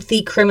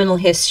lengthy criminal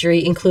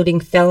history, including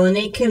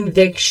felony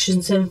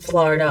convictions in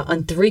Florida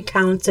on 3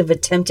 counts of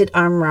attempted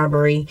armed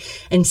robbery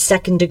and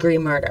second-degree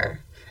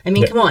murder. I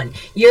mean, come on.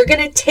 You're going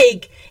to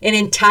take an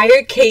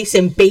entire case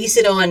and base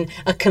it on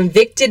a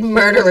convicted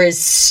murderer's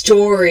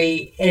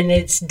story, and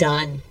it's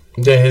done.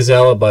 Yeah, his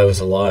alibi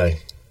was a lie.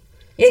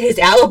 Yeah, his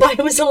alibi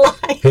was a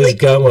lie. His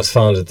gun was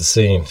found at the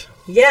scene.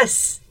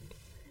 Yes.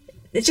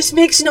 It just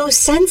makes no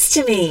sense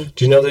to me.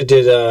 Do you know they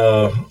did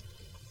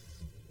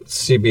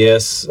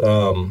CBS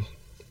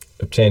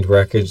obtained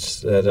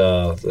records that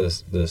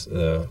this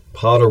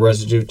powder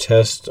residue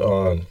test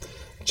on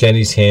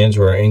Jenny's hands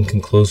were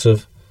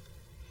inconclusive?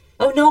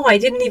 Oh, no, I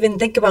didn't even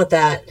think about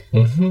that.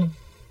 Mm-hmm.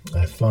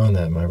 I found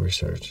that in my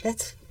research. Oh,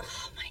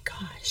 my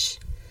gosh.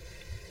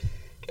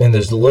 And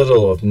there's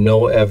little of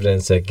no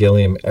evidence that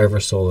Gilliam ever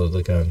sold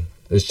the gun.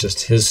 It's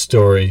just his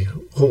story,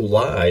 who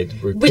lied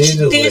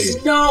repeatedly. Which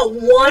there's not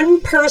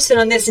one person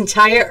on this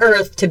entire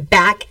earth to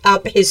back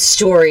up his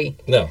story.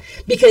 No.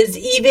 Because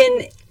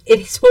even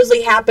it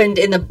supposedly happened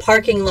in the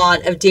parking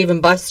lot of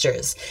Dave &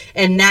 Buster's.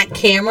 And that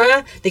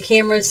camera, the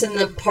cameras in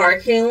the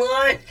parking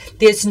lot,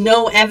 there's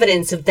no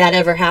evidence of that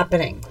ever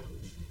happening.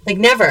 Like,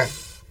 never.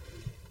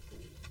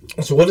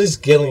 So what is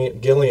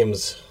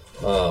Gilliam's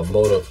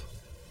motive?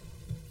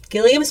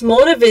 Gilliam's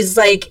motive is,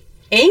 like,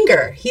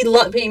 anger.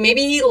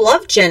 Maybe he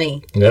loved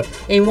Jenny. Yep.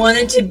 And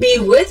wanted to be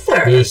with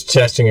her. He was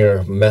testing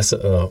her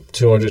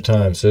 200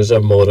 times. There's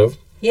a motive.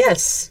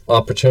 Yes.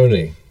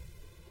 Opportunity.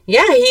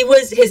 Yeah,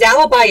 his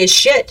alibi is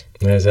shit.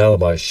 His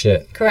alibi is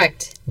shit.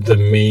 Correct. The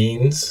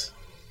means.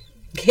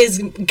 His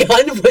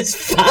gun was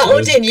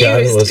found and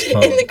used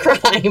in the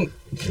crime.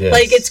 Yes.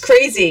 Like, it's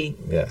crazy.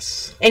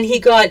 Yes. And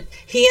he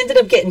ended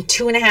up getting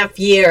 2.5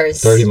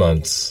 years. 30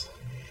 months.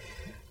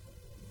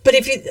 But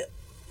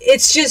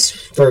it's just...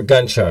 For a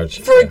gun charge.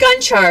 For a gun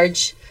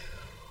charge.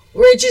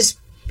 Where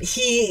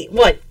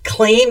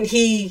claimed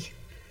he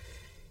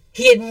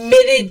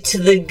admitted to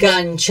the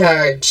gun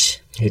charge.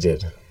 He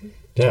did.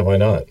 Yeah, why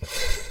not?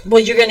 Well,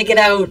 you're going to get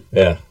out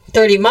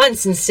 30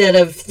 months instead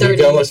of 30.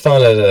 The gun was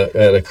found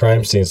at a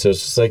crime scene, so it's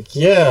just like,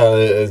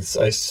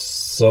 I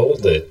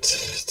sold it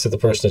to the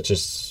person that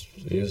just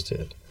used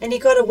it. And he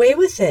got away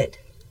with it.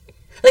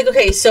 Like,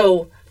 okay,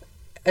 so...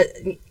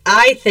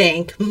 I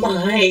think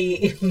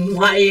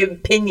my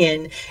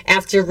opinion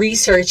after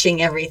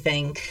researching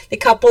everything, the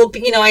couple,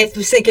 I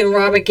was thinking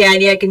Robert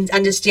Gaddy, I can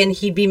understand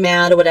he'd be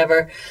mad or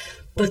whatever,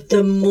 but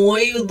the more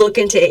you look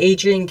into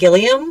Adrian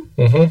Gilliam,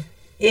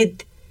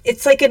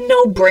 it's like a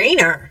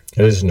no-brainer.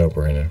 It is a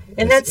no-brainer.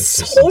 And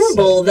it's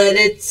horrible that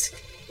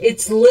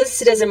it's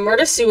listed as a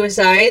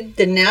murder-suicide.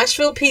 The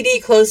Nashville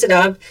PD closed it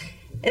up.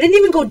 It didn't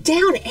even go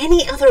down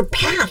any other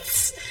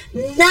paths.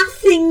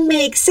 Nothing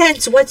makes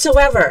sense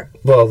whatsoever.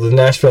 Well, the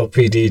Nashville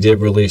PD did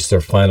release their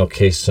final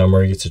case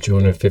summary. It's a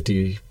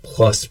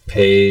 250-plus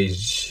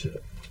pages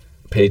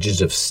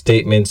of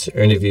statements,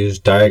 interviews,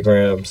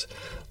 diagrams,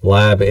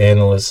 lab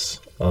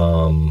analysts,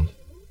 and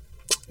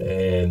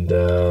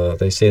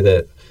they say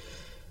that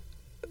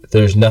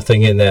there's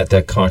nothing in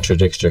that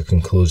contradicts their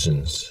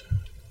conclusions.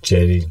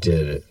 Jenny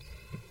did it.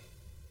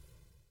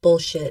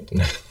 Bullshit.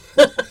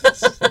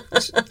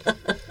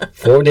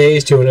 4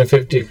 days,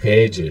 250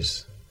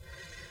 pages.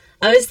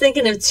 I was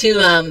thinking of, too,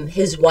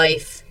 his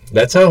wife.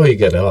 That's how he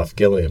got off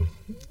Gilliam.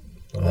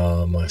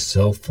 My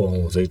cell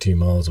phone was 18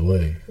 miles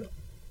away.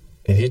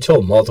 And he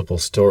told multiple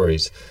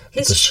stories.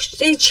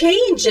 They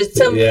changed at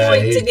some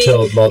point. Did he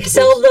sell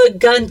the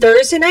gun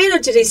Thursday night or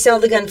did he sell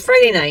the gun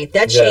Friday night?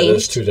 That changed. Yeah,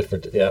 there's 2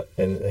 different... Yeah,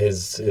 and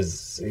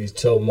he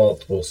told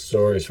multiple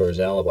stories for his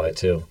alibi,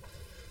 too.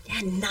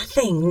 Yeah,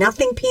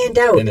 nothing panned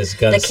out and his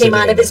gun that came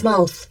out of his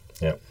mouth.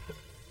 Yeah.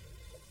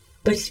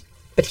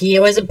 But he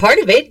wasn't part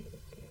of it.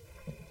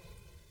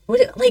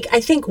 I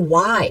think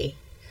why?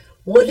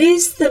 What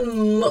is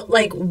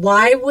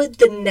why would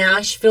the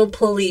Nashville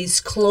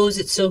police close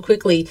it so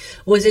quickly?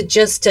 Was it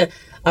just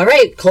all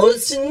right,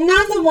 closed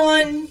another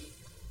one.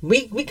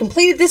 We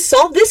completed this,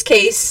 solved this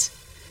case.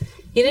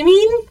 You know what I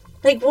mean?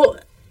 Like,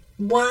 what?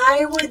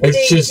 Why would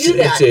they do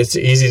that? It's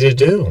easy to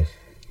do.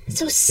 It's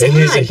so sad. And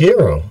he's a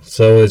hero.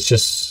 So it's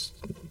just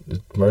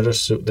murder.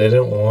 They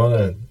didn't want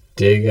to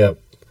dig up.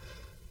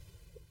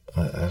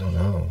 I don't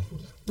know.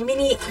 I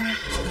mean,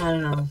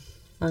 I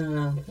don't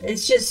know.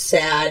 It's just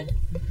sad.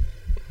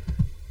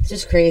 It's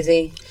just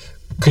crazy.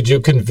 Could you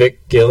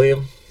convict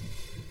Gilliam?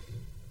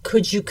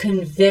 Could you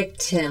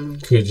convict him?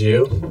 Could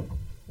you?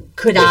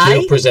 Could if I?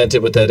 If you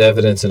presented with that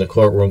evidence in a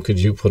courtroom, could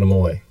you put him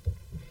away?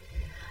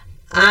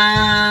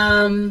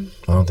 I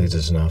don't think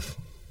there's enough.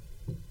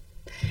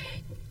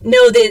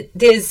 No,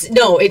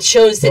 it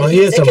shows that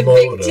he's a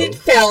convicted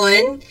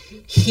felon.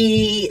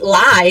 He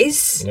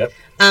lies. Yep.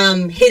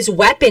 His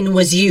weapon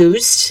was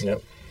used.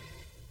 Yep.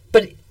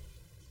 But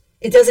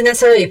it doesn't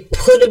necessarily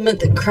put him at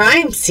the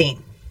crime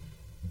scene.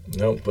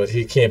 No, but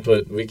we can't.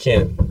 But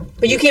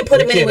you can't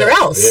put him anywhere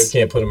else. You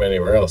can't put him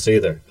anywhere else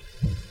either.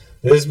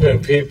 There's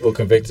been people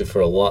convicted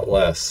for a lot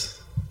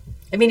less.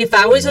 I mean, if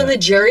I was on the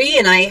jury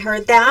and I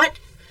heard that,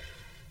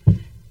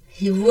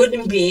 he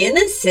wouldn't be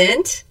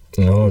innocent.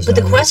 No, but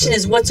the question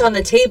is, what's on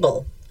the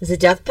table? Is the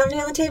death penalty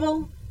on the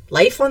table?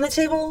 Life on the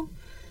table?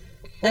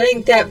 I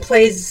think that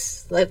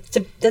plays.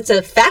 That's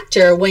a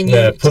factor when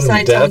you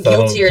decide to him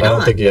guilty or not. I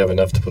don't think you have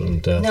enough to put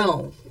him to death.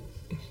 No.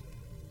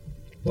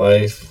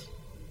 Life.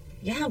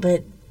 Yeah,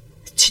 but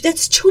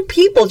that's 2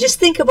 people. Just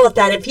think about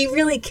that. If he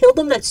really killed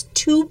them, that's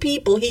 2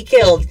 people he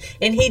killed,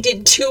 and he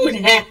did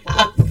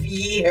 2.5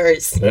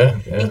 years. Yeah.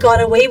 And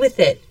got away with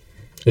it.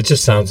 It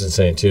just sounds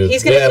insane too.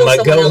 He's gonna kill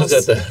someone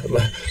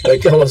else. My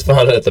gun was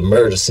found at the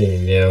murder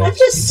scene. I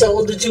just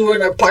sold it to her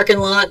in our parking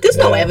lot. There's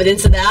no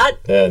evidence of that.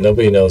 Yeah,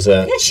 nobody knows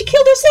that. Yeah, she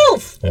killed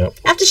herself. Yeah.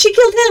 After she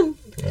killed him.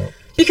 Yeah.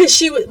 Because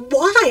she was.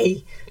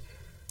 Why?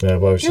 Yeah,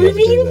 why would she ever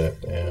do that?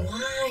 Yeah.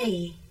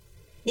 Why?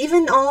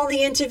 Even all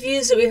the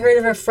interviews that we heard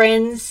of her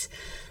friends,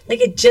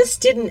 it just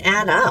didn't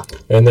add up.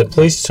 And the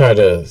police try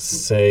to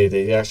say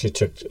they actually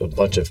took a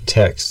bunch of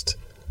text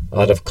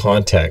out of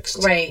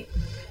context. Right.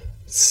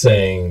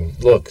 Saying,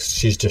 look,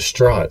 she's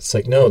distraught. It's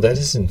like, no,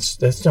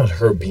 that's not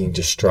her being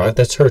distraught.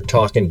 That's her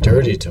talking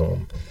dirty to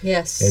him.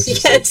 Yes.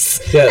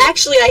 Yes. Like,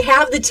 actually, I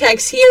have the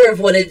text here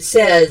of what it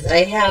says.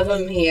 I have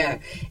them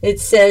here. It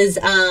says,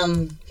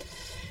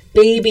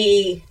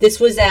 baby, this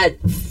was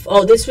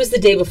the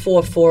day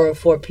before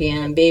 4:04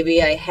 p.m.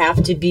 Baby, I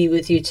have to be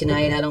with you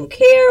tonight. I don't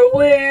care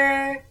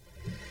where.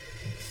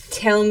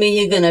 Tell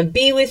me you're going to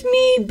be with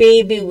me.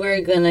 Baby,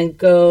 we're going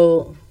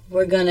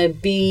to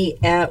be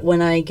at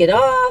when I get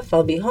off.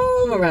 I'll be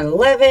home around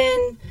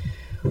 11.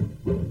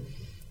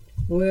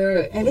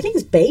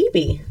 Everything's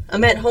baby.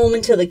 I'm at home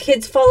until the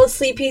kids fall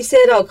asleep, he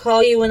said. I'll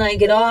call you when I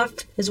get off,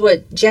 is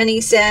what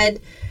Jenny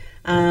said.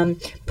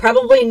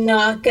 Probably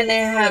not going to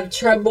have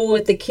trouble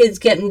with the kids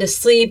getting to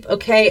sleep.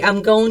 Okay,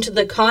 I'm going to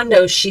the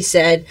condo, she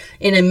said,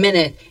 in a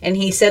minute. And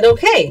he said,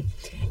 okay.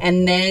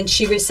 And then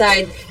she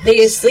recited,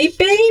 they asleep,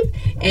 babe?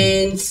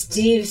 And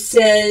Steve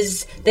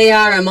says, they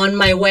are. I'm on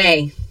my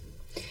way.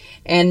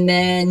 And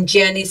then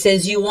Jenny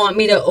says, you want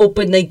me to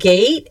open the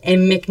gate?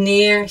 And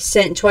McNair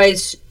sent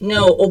twice,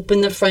 no,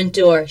 open the front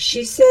door.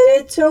 She said,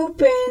 it's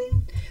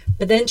open.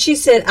 But then she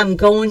said, I'm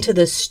going to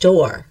the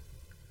store.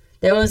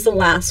 That was the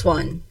last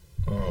one.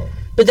 Oh.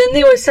 But then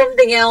there was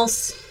something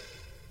else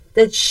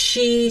that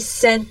she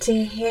sent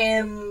to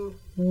him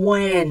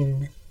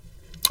when?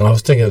 I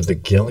was thinking of the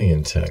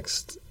Gillian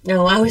text.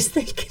 No, I was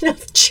thinking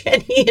of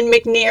Jenny and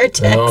McNair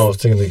text. No, I was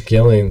thinking of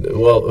Gillian.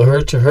 Well,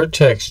 her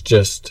text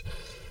just...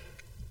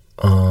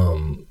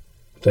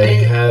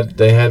 They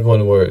had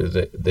one where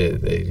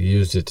they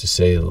used it to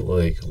say,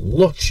 like,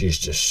 look, she's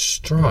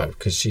distraught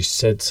because she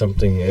said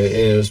something.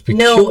 It was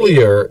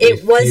peculiar. No,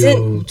 it wasn't.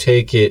 You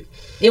take it.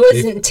 It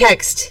wasn't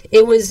text.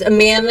 It was a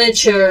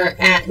manager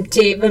at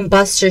Dave &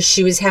 Buster's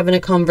she was having a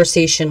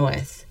conversation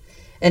with,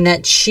 and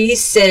that she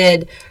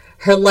said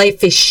her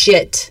life is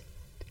shit.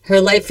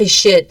 Her life is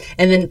shit,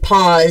 and then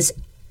pause.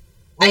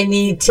 I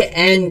need to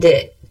end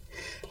it.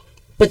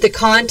 But the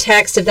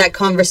context of that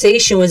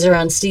conversation was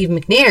around Steve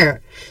McNair.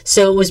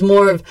 So it was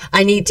more of,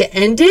 I need to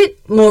end it,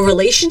 more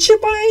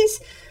relationship-wise,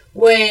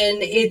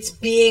 when it's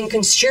being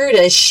construed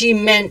as she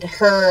meant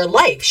her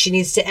life. She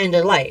needs to end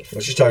her life.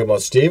 Was she talking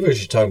about Steve or was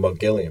she talking about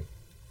Gilliam?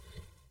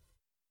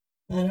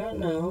 I don't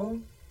know.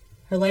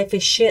 Her life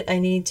is shit. I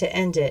need to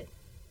end it.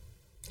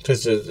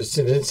 Because it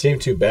didn't seem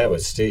too bad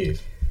with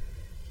Steve.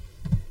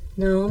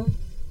 No.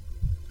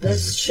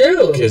 That's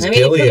true. Because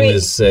Gilliam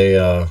is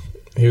a...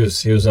 He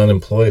was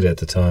unemployed at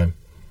the time.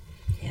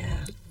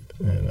 Yeah.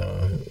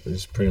 And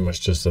he's pretty much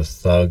just a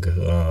thug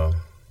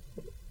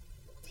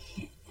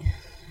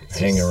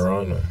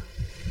hanger-on.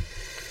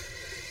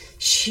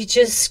 She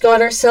just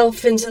got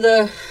herself into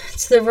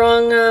the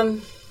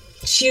wrong...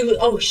 She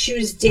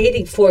was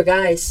dating 4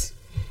 guys.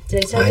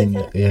 Did I tell you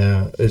that?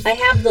 Yeah. I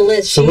have the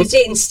list. She was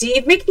dating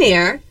Steve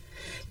McNair,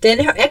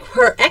 Then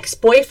her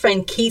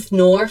ex-boyfriend, Keith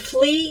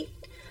Norfleet,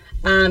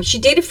 she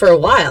dated for a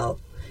while.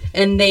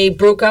 And they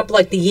broke up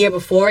like the year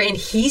before. And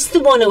he's the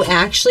one who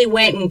actually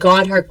went and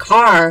got her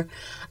car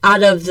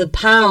out of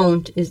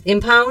the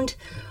impound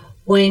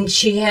when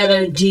she had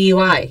a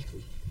DUI.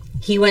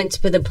 He went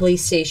to the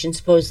police station,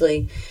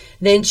 supposedly.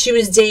 Then she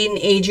was dating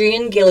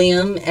Adrian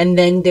Gilliam, and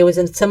then there was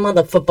some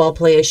other football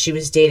player she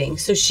was dating.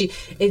 So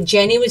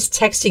Jenny was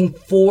texting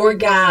 4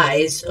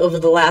 guys over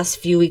the last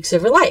few weeks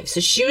of her life.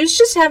 So she was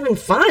just having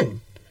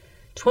fun.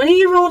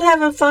 20-year-old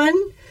having fun.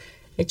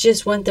 It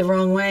just went the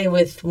wrong way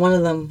with one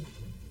of them.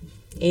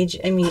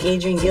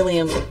 Adrian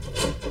Gilliam.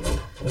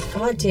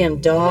 Goddamn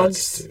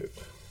dogs.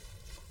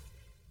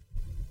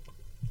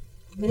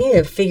 We need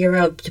to figure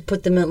out to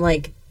put them in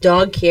like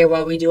dog care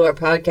while we do our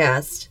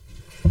podcast.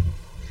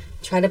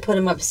 Try to put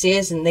them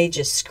upstairs and they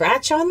just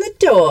scratch on the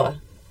door.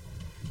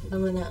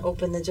 I'm going to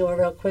open the door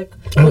real quick.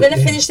 We're going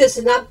to finish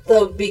this up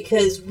though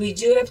because we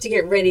do have to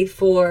get ready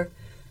for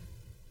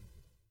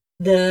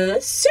the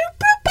Super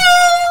Bowl.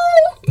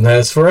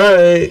 That's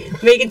right.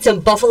 Making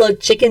some buffalo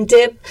chicken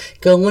dip.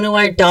 Going to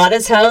our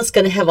daughter's house.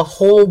 Going to have a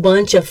whole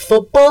bunch of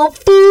football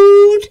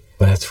food.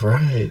 That's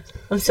right.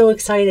 I'm so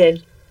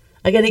excited.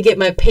 I got to get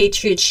my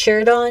Patriot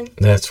shirt on.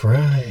 That's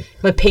right.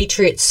 My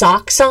Patriot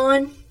socks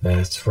on.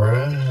 That's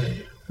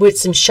right. With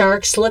some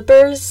shark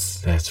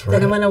slippers. That's right.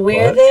 That I'm going to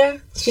wear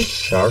there.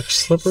 Shark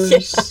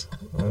slippers?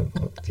 Yeah.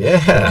 Yeah.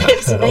 I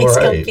have some nice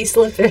comfy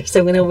slippers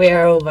I'm going to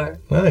wear over.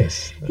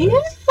 Nice. Yeah.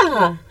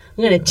 I'm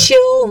going to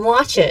chill and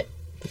watch it.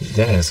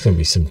 Yeah, it's going to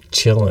be some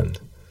chilling.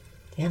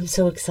 Yeah, I'm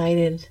so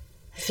excited.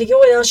 I forget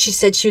what else she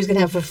said she was going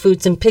to have for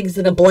food. Some pigs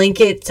in a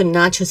blanket, some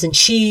nachos and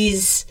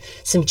cheese,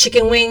 some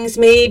chicken wings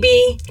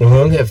maybe. We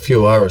only have a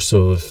few hours,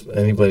 so if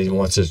anybody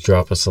wants to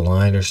drop us a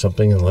line or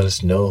something and let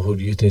us know who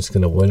do you think is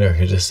going to win or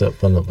hit us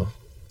up on the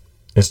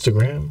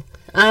Instagram.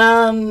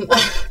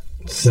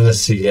 Send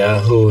us a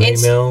Yahoo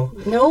email.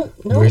 Nope.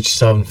 Reach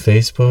us out on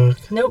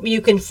Facebook. Nope,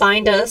 you can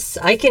find us.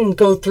 I can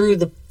go through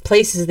the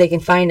places they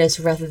can find us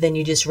rather than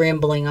you just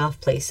rambling off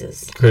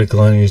places.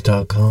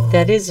 CriticalOnions.com.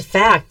 That is a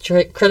fact.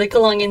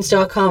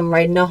 CriticalOnions.com,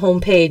 right in the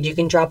homepage. You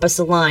can drop us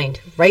a line.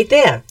 Right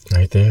there.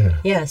 Right there.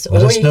 Yes.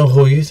 Let us know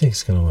who you think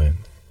is going to win.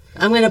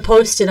 I'm going to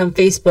post it on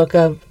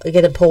Facebook.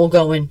 Get a poll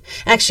going.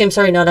 Actually, I'm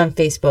sorry, not on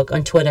Facebook.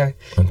 On Twitter.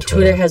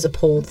 Twitter has a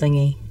poll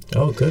thingy.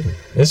 Oh, good.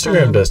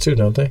 Instagram does too,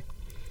 don't they?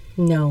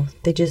 No.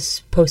 They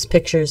just post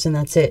pictures and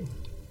that's it.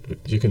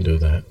 You can do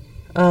that.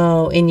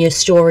 Oh, in your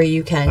story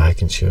you can. I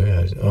can show you.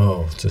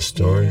 Oh, it's a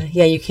story.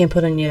 Yeah, you can't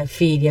put on your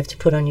feed. You have to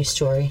put on your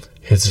story.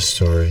 It's a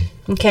story.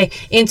 Okay.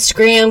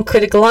 Instagram,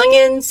 Critical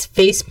Onions.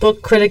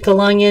 Facebook, Critical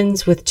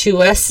Onions with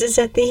 2 S's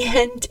at the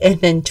end.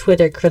 And then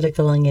Twitter,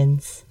 Critical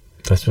Onions.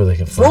 That's where they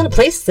can find us. There's a lot of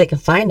places they can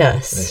find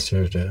us. They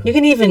sure do. You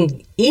can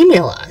even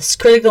email us,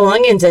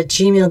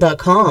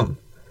 criticalonions@gmail.com.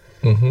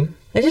 Mm-hmm.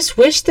 I just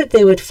wish that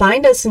they would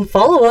find us and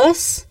follow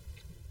us.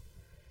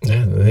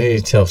 Yeah, they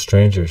need to tell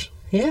strangers.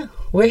 Yeah.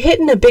 We're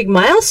hitting a big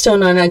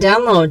milestone on our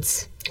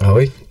downloads. Are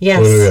we?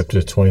 Yes. What are we up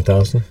to,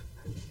 20,000?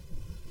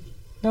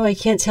 No, I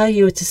can't tell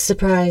you. It's a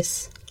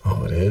surprise.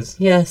 Oh, it is?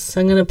 Yes,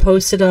 I'm going to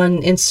post it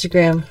on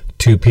Instagram.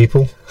 2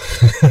 people?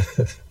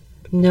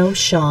 No,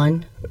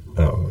 Sean.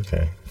 Oh,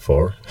 okay.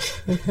 4?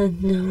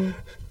 No.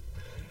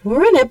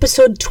 We're on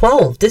episode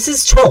 12. This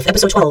is 12,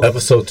 episode 12.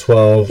 Episode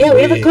 12. Yeah,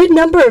 we have a good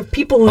number of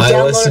people who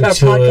downloaded our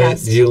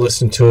podcast. You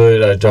listen to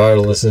it. Our daughter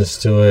listens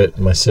to it.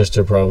 My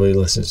sister probably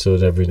listens to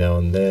it every now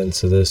and then.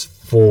 So this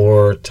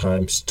 4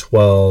 times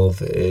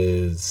 12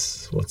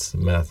 is, what's the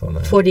math on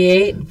that?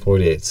 48.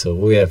 48. So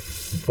we have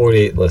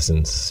 48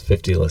 listens,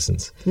 50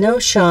 listens. No,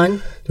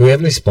 Sean. Do we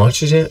have any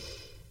sponsors yet?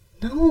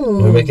 No.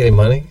 Do we make any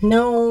money?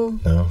 No.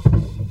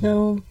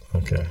 No.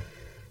 Okay.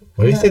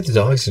 What do you think the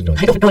dogs are doing?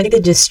 I don't know. I think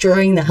they're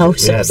destroying the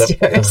house upstairs.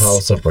 Yeah, the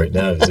house up right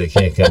now because they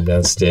can't come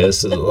downstairs.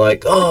 So they're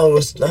like, oh,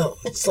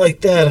 it's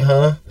like that,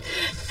 huh?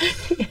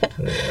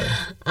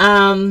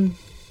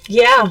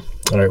 Yeah.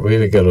 All right, we got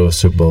to go to a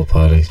Super Bowl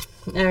party.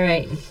 All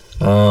right.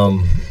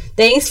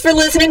 Thanks for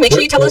listening. Make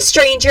sure you tell a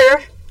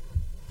stranger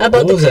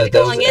about the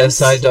Critical Onions.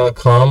 That was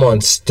SI.com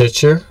on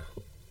Stitcher.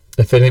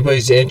 If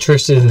anybody's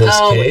interested in this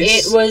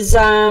case. It was,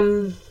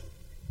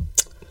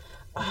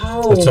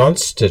 it's on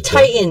Stitcher.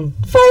 Titan.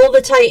 Fall of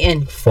a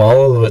Titan.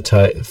 Fall of a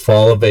Titan.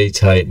 Fall of a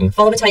Titan.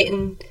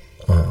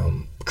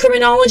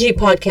 Criminology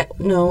podcast.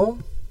 No.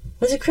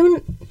 Was it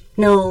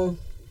No.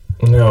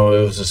 No,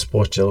 it was a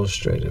Sports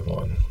Illustrated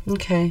one.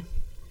 Okay.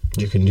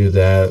 You can do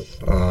that.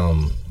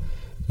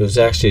 There was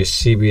actually a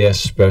CBS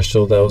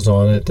special that was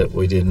on it that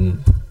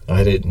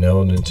I didn't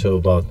know until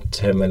about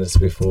 10 minutes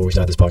before we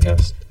started this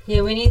podcast.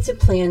 Yeah, we need to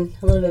plan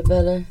a little bit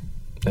better.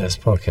 This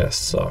podcast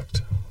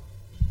sucked.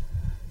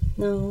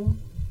 No.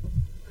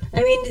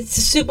 I mean, it's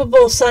a Super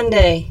Bowl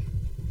Sunday.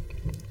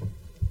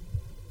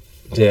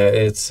 Yeah,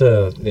 it's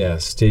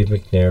Steve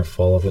McNair,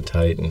 Fall of a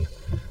Titan.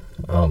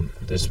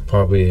 There's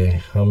probably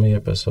how many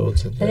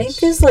episodes in this? I think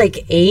there's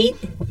like 8.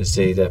 There's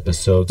 8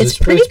 episodes. It's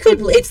pretty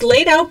good. It's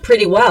laid out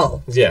pretty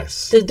well.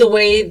 Yes. The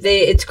way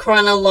it's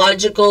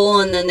chronological,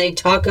 and then they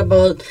talk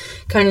about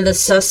kind of the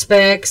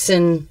suspects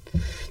and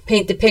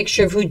paint the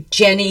picture of who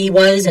Jenny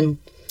was, and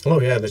Oh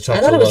yeah, they talked.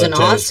 I thought it was an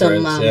Jenny's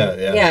awesome. friends.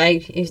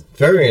 Yeah.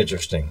 Very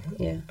interesting.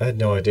 Yeah. I had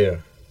no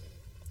idea.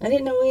 I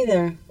didn't know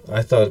either.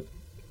 I thought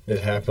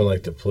it happened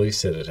like the police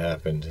said it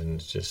happened, and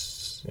it's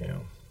just,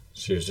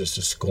 she was just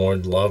a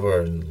scorned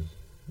lover, and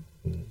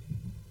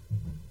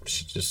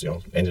she just,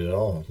 ended it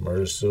all.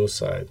 Murder,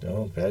 suicide.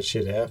 Bad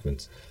shit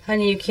happens.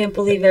 Honey, you can't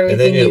believe everything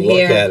and then you look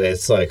hear. at it,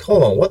 it's like,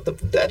 hold on,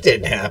 that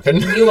didn't happen.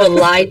 You are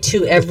lied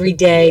to every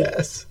day.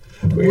 Yes.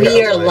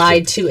 We are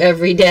lied to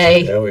every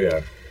day. Yeah, we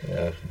are.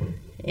 Yeah.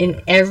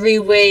 In every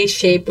way,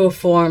 shape, or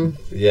form.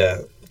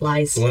 Yeah.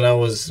 Lies. When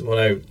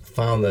I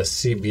found the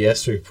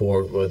CBS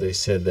report where they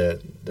said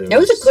that That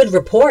was a good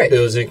report. It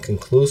was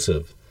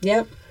inconclusive.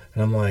 Yep.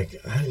 And I'm like,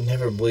 I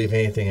never believe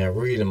anything I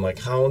read. I'm like,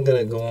 how am I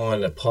going to go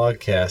on a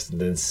podcast and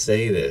then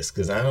say this?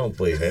 Because I don't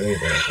believe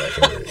anything I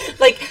can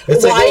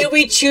read. Why are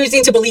we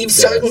choosing to believe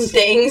certain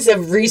things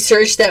of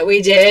research that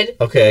we did?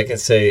 Okay, I can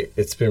say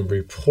it's been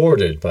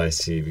reported by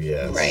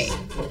CBS. Right.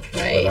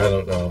 But I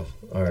don't know.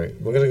 All right,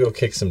 we're going to go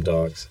kick some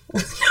dogs.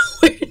 No,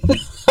 we're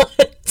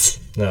not.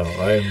 No,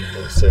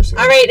 I'm seriously.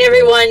 All right,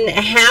 everyone.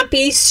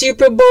 Happy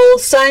Super Bowl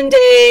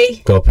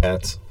Sunday. Go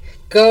Pats.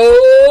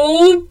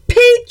 Go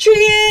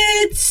Patriots.